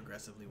did get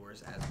progressively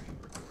worse as we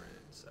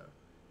recorded, so.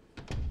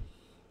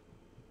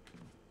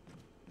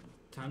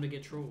 Time to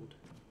get trolled.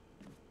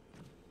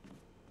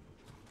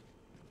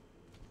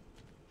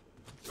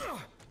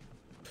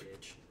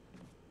 Bitch.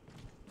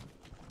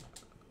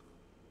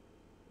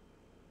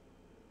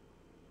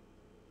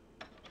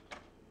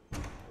 I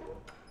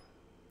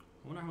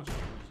wonder how much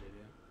damage they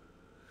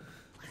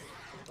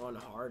do. On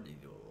hard, you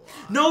do a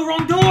lot. No,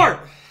 wrong door!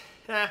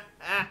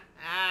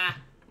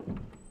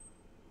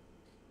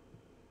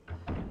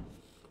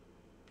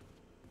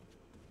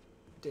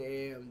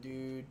 Damn,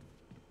 dude.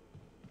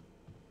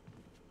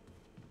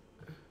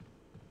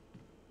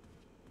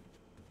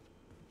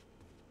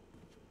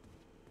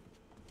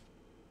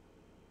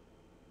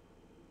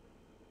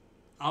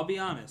 I'll be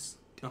honest.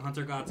 The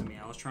hunter got to me.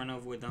 I was trying to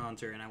avoid the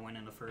hunter, and I went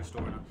in the first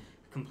door, and I'm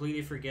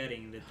completely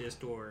forgetting that this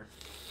door.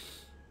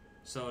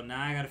 So now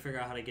I gotta figure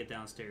out how to get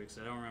downstairs,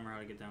 because I don't remember how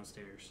to get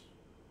downstairs.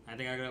 I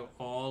think I gotta go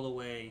all the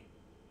way.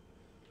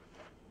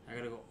 I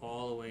gotta go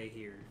all the way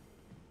here.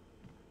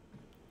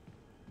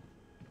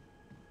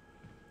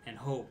 And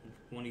hope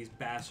one of these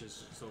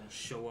bastards don't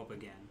show up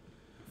again.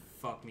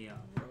 Fuck me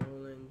up.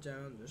 Rolling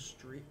down the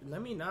street.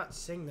 Let me not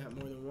sing that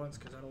more than once,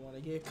 because I don't want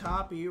to get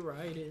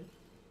copyrighted.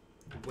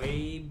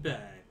 Way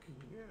back.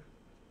 Yeah.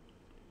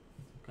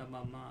 Got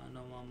my mind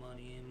on my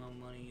money and my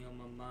money on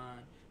my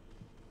mind.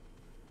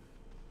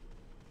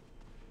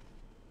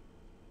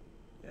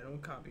 Yeah,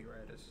 don't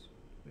copyright us.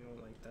 We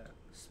don't like that.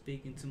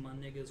 Speaking to my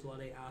niggas while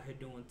they out here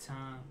doing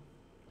time.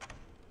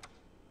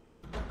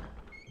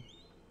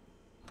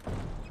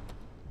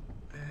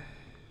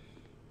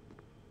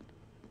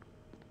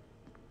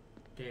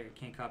 There,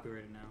 can't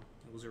copyright it now.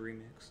 It was a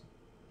remix.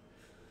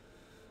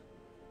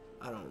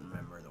 I don't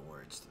remember the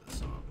words to the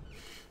song.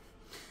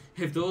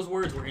 If those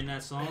words were in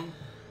that song,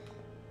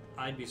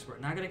 I'd be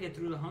surprised. Now I gotta get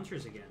through the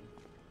hunters again.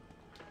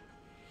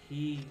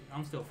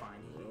 I'm still fine.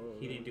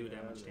 He didn't do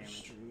that much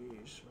damage.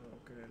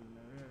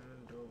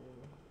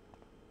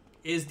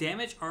 Is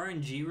damage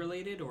RNG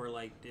related, or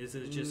like is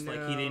it just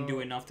like he didn't do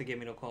enough to get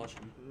me to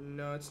caution?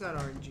 No, it's not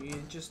RNG.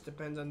 It just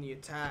depends on the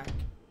attack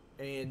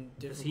and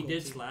difficulty. He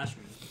did slash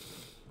me.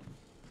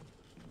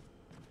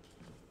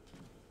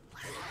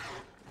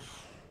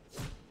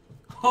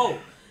 Oh,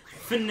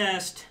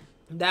 finessed.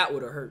 That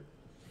would have hurt.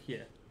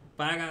 Yeah,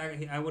 but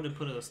I would have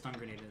put a stun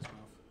grenade in his mouth.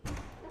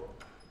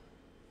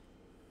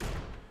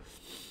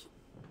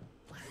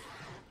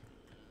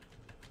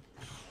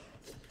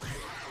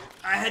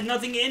 I had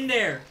nothing in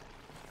there.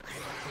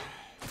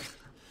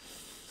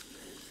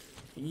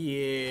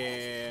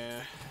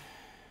 Yeah.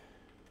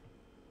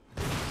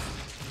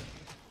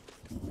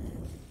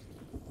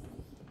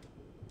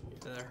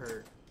 That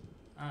hurt.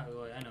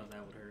 Well, I know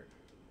that would hurt.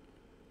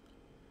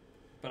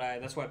 But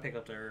that's why I picked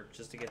up the herb,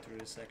 just to get through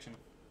this section.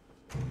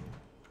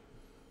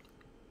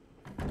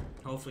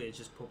 Hopefully it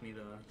just put me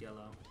to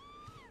yellow.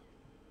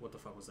 What the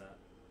fuck was that?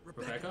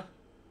 Rebecca?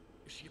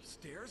 Is she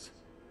upstairs?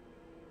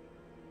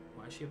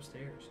 Why is she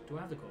upstairs? Do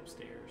I have to go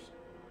upstairs?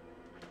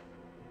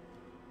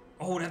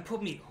 Oh, that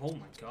put me... Oh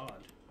my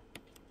god.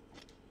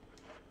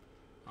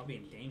 I'll be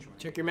in danger.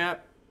 Check your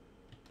map.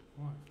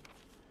 What?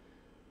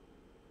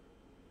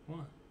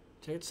 What?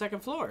 Check the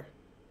second floor.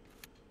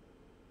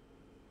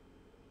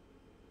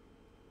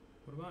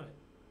 What about it?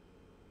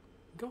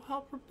 Go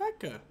help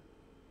Rebecca.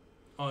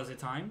 Oh, is it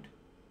timed?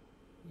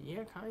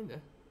 Yeah,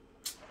 kinda.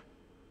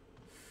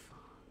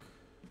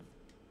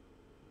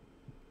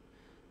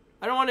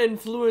 I don't want to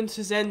influence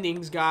his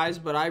endings, guys,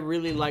 but I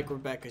really like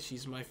Rebecca.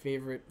 She's my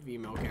favorite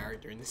female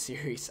character in the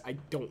series. I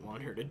don't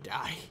want her to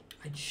die.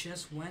 I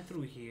just went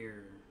through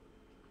here.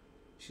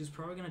 She's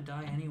probably gonna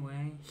die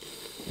anyway.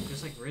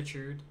 Just like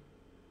Richard.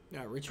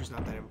 Yeah, Richard's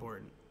not that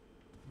important.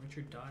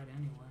 Richard died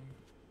anyway.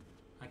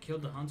 I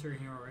killed the hunter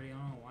here already. I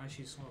don't know why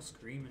she's all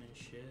screaming and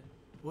shit.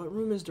 What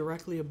room is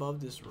directly above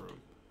this room?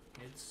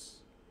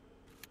 It's...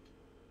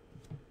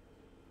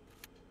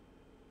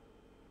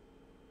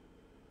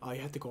 Oh,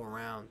 you have to go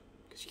around.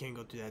 Because you can't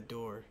go through that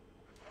door.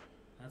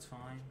 That's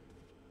fine.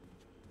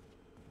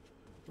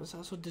 That's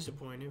also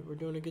disappointing. We're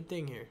doing a good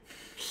thing here.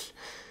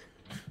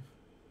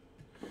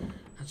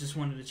 I just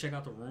wanted to check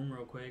out the room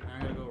real quick. Now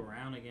I gotta go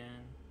around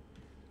again.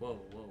 Whoa,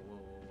 whoa, whoa, whoa,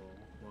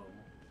 whoa, whoa.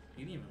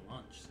 You didn't even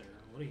lunch, sir.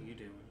 What are you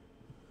doing?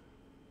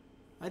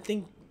 I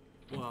think,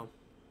 well,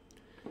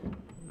 I'm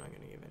not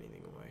going to give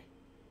anything away.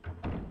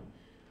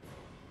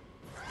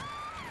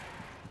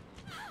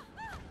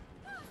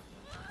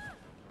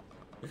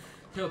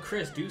 Yo,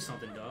 Chris, do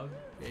something, dog.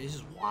 Yeah, he's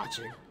just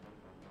watching.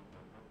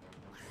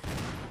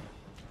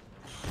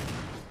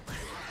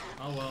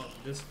 Oh well,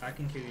 I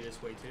can kill you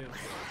this way too.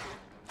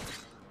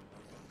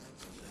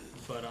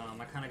 But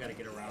I kind of got to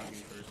get around you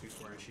first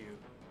before I shoot.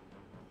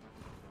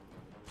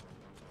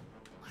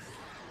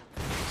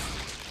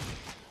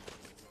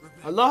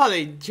 I love how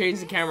they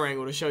changed the camera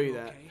angle to show you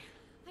that. Okay.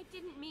 I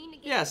didn't mean to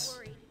get Yes.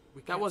 worried.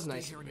 We That can't was stay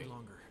nice here of any me.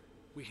 longer.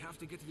 We have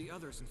to get to the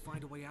others and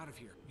find a way out of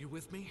here. You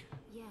with me?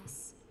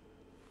 Yes.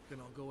 Then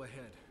I'll go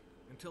ahead.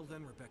 Until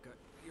then, Rebecca,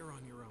 you're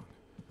on your own.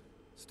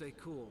 Stay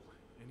cool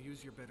and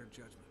use your better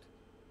judgment.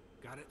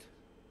 Got it?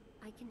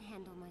 I can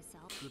handle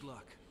myself. Good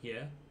luck.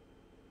 Yeah?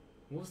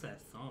 What was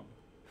that thumb?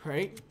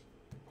 Right?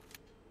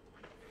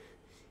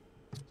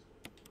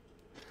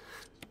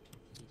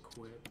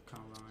 Equip,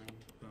 combine,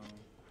 boom.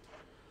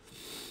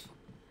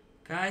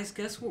 Guys,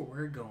 guess where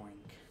we're going?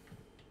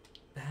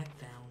 Back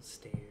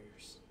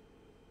downstairs.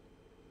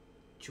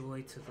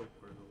 Joy to the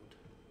world.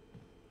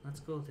 Let's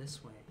go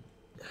this way.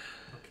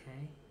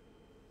 Okay?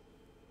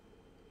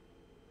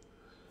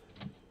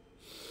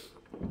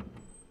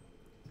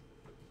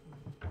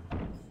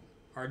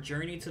 Our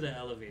journey to the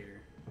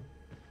elevator.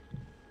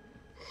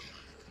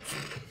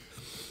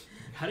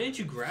 How didn't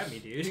you grab me,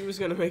 dude? He was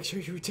going to make sure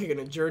you were taking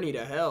a journey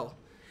to hell.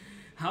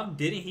 How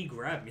didn't he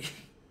grab me?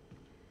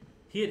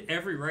 He had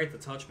every right to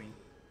touch me.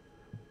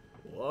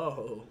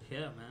 Whoa.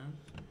 Yeah, man.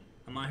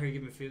 I'm out here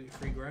giving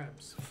free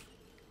grabs.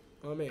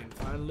 Oh man,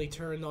 finally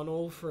turned on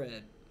old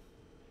Fred.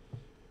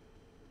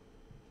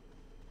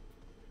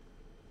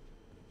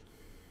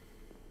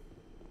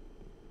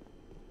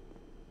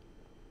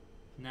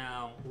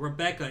 Now,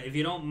 Rebecca, if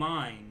you don't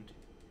mind,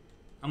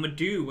 I'm gonna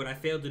do what I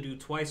failed to do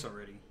twice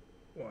already.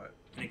 What?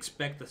 And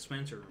expect the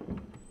Spencer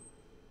room.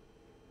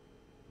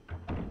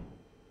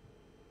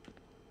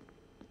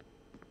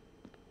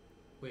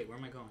 Wait, where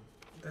am I going?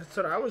 That's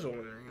what I was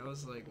wondering. I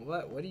was like,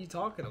 what? What are you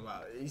talking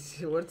about?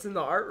 What's in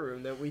the art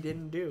room that we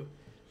didn't do?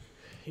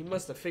 He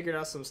must have figured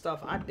out some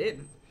stuff I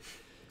didn't.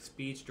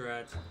 Speed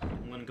strats.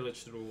 I'm gonna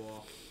glitch through the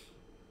wall.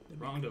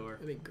 Wrong door.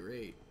 That'd be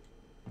great.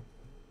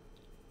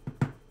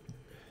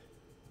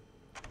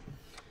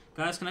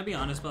 Guys, can I be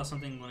honest about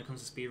something when it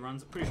comes to speed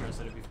runs? I'm pretty sure I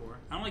said it before.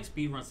 I don't like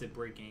speed runs that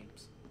break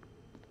games.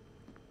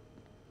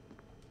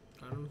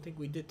 I don't think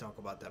we did talk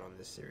about that on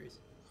this series.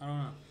 I don't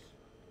know.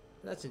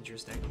 That's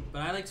interesting.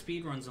 But I like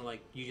speed runs and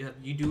like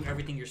you do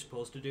everything you're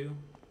supposed to do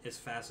as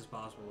fast as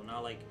possible.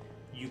 Not like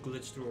you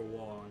glitch through a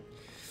wall. And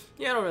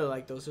Yeah, I don't really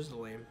like those. Those are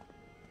lame.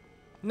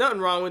 Nothing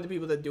wrong with the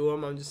people that do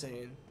them. I'm just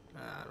saying,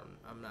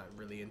 I'm not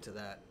really into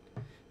that.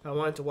 If I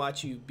wanted to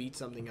watch you beat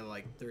something in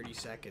like 30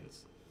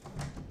 seconds. boom,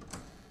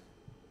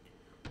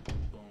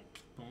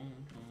 boom, boom,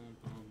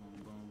 boom,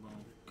 boom, boom,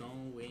 boom.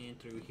 Going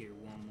through here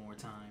one more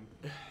time.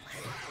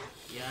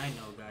 Yeah, I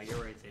know, guy.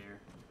 You're right there.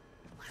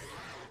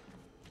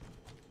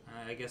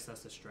 I guess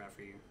that's the strat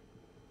for you.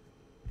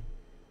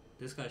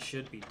 This guy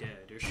should be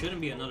dead. There shouldn't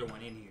be another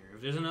one in here.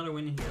 If there's another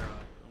one in here,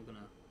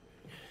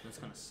 that's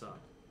gonna suck.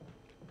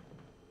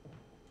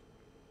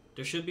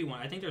 There should be one.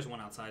 I think there's one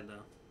outside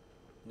though.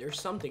 There's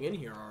something in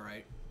here, all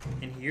right.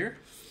 In here?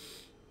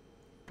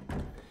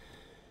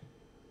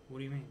 What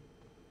do you mean?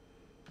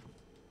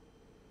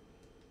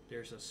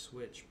 There's a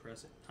switch.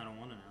 Press it. I don't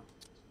want to know.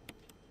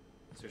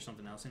 Is there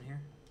something else in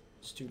here?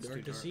 It's too It's dark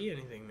too to dark. see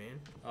anything, man.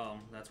 Oh,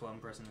 that's why I'm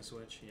pressing the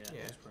switch. Yeah.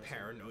 Yeah, just press it.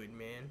 paranoid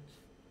man.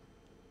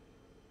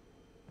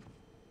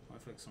 I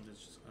feel like something's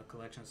just a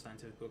collection of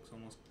scientific books,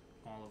 almost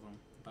all of them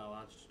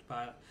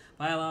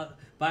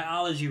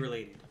biology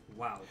related.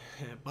 Wow.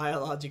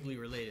 Biologically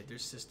related. They're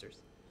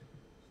sisters.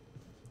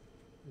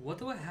 What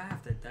do I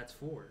have that's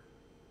for?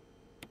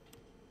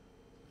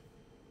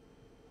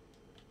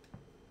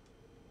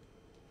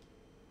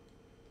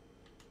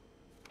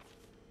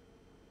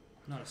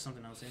 No, there's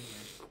something else in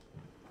here.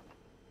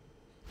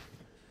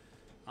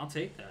 I'll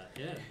take that.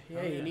 Yeah. Yeah,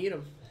 Oh, you need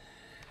them.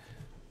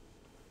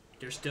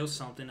 There's still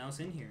something else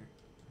in here.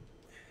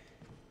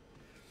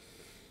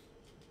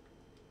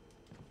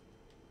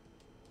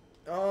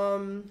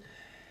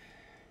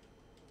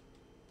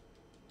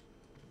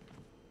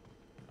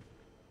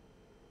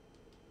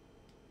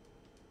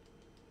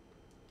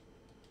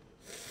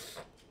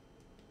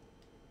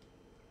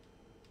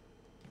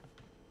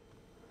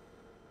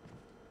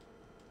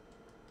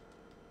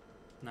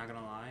 Not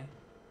gonna lie,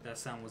 that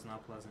sound was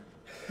not pleasant.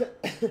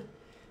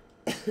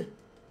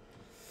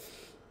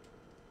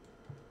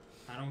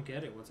 I don't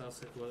get it. What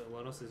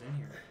else is in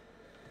here?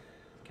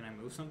 Can I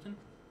move something?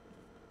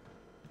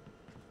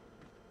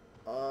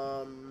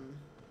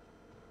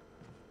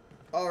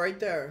 Oh, right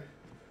there.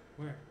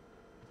 Where?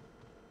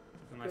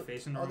 Am I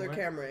facing the wrong Other way?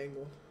 camera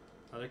angle.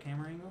 Other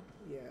camera angle?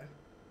 Yeah.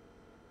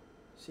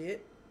 See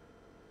it?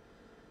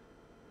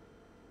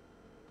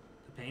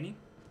 The painting?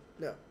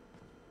 No.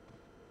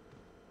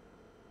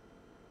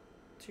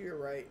 To your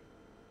right.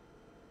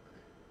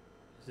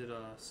 Is it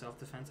a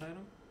self-defense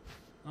item?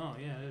 Oh,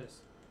 yeah, it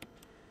is.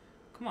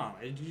 Come on,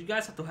 did you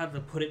guys have to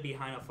put it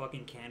behind a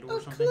fucking candle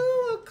or something?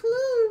 A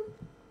clue.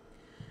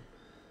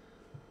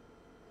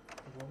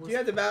 What was Do you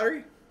have the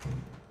battery?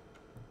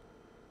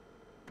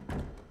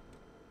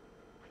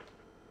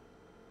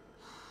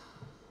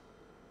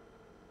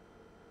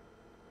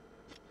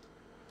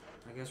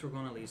 I guess we're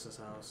going to Lisa's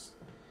house.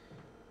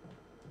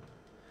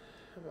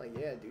 I'm like,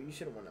 yeah, dude, you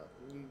should have went up.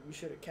 You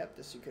should have kept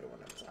this. You could have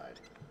went outside.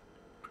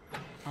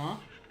 Huh?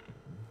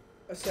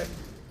 I said,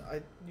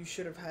 you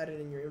should have had it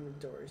in your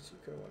inventory, so you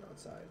could have went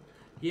outside.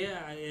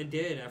 Yeah, I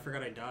did. I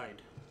forgot I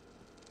died.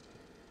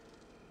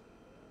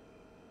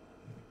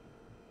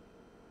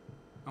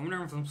 I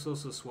wonder if I'm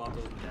supposed to swap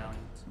those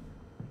medallions.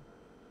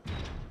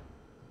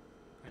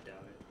 I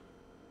doubt it.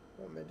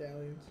 What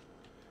medallions?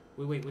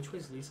 Wait, which way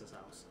is Lisa's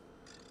house?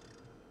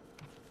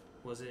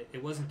 Was it?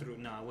 It wasn't through.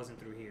 No, it wasn't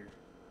through here.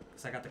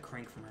 Because I got the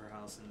crank from her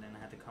house and then I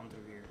had to come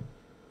through here.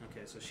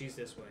 Okay, so she's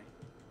this way.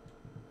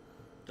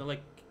 They're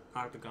like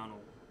octagonal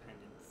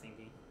pendant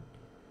thingy.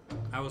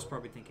 I was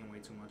probably thinking way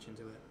too much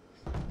into it.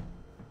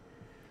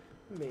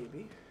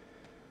 Maybe.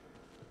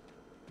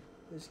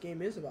 This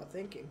game is about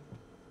thinking.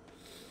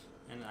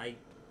 And I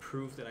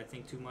proved that I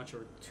think too much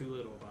or too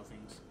little about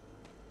things.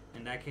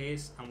 In that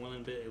case, I'm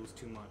willing to bet it was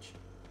too much.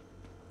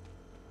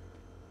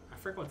 I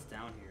forget what's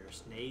down here.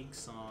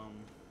 Snakes,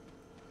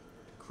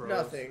 crows.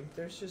 Nothing.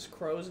 There's just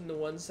crows in the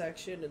one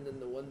section and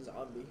then the one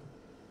zombie.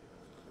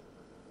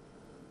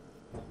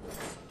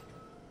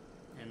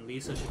 And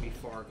Lisa should be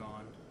far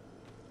gone.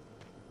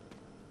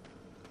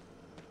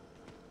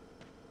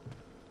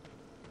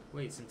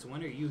 Wait, since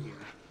when are you here?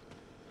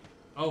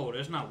 Oh,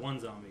 there's not one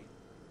zombie.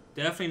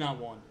 Definitely not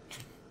one.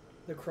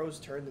 The crows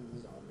turned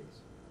into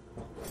zombies.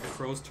 The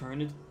crows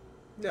turned it?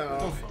 No.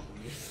 Don't fuck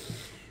with me.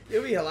 It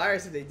would be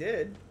hilarious if they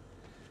did.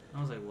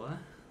 I was like, what?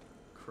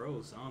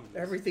 Crows, zombies.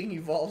 Everything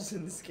evolves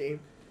in this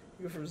game.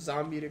 You go from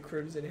zombie to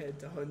crimson head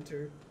to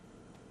hunter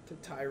to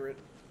tyrant.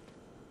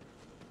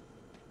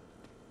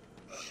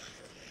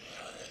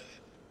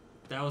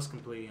 That was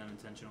completely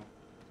unintentional.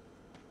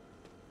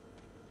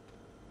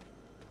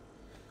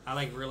 I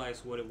like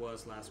realized what it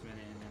was last minute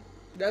and then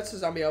That's the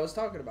zombie I was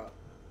talking about.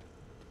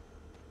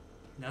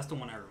 that's the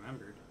one I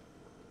remembered.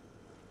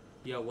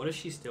 Yo, what if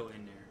she's still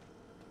in there?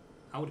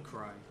 I would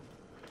cry.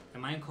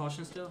 Am I in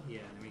caution still? Yeah,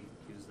 let me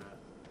use that.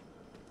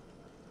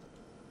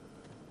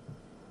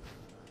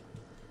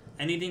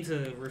 Anything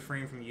to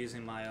refrain from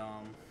using my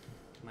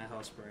my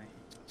house spray.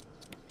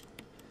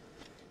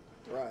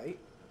 Right.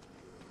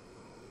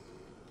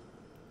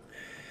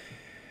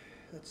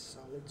 That's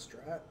solid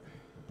strat.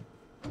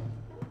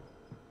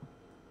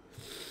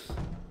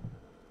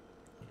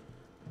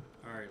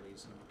 Alright,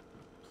 Lisa.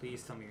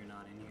 Please tell me you're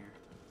not in here.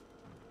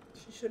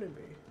 She shouldn't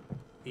be.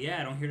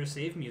 Yeah, I don't hear the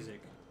save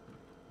music.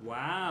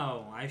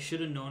 Wow, I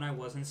should have known I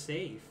wasn't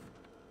safe.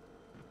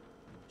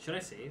 Should I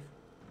save?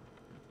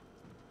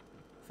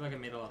 I feel like I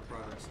made a lot of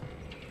progress.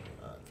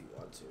 If you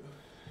want to.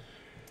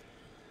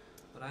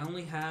 But I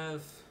only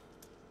have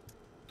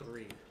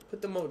 3.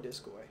 Put the mode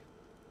disc away.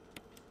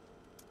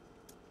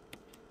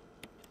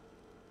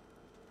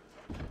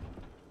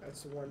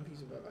 That's the one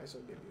piece of advice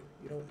I'll give you.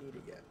 You don't need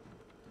it yet.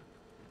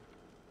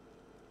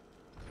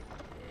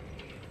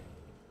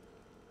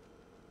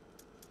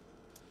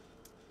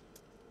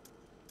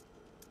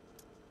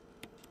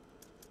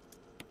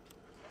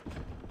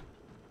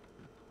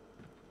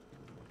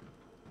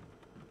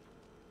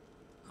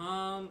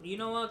 You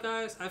know what,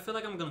 guys? I feel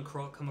like I'm gonna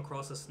come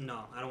across this.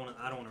 No, I don't want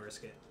to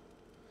risk it.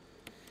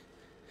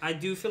 I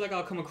do feel like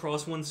I'll come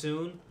across one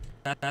soon.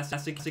 That's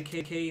the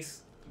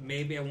case.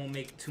 Maybe I won't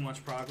make too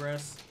much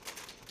progress,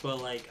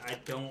 but like I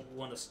don't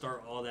want to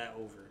start all that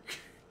over.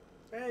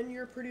 And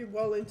you're pretty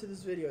well into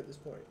this video at this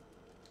point.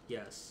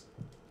 Yes,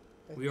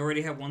 we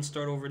already have one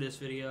start over this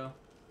video.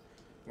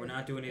 We're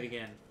not doing it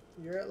again.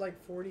 You're at like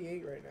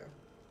 48 right now.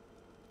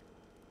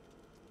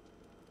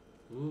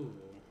 Ooh.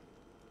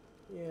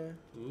 Yeah.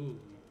 Ooh.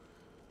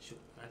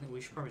 I think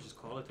we should probably just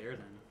call it there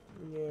then.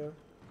 Yeah.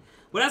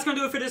 Well, that's going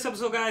to do it for this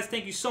episode, guys.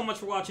 Thank you so much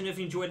for watching. If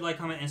you enjoyed, like,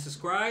 comment, and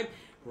subscribe.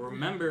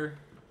 Remember,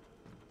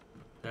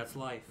 that's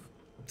life.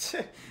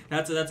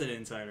 That's an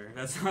insider.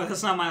 That's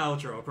not my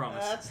outro, I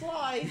promise. That's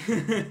life.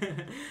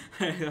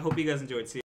 I hope you guys enjoyed. See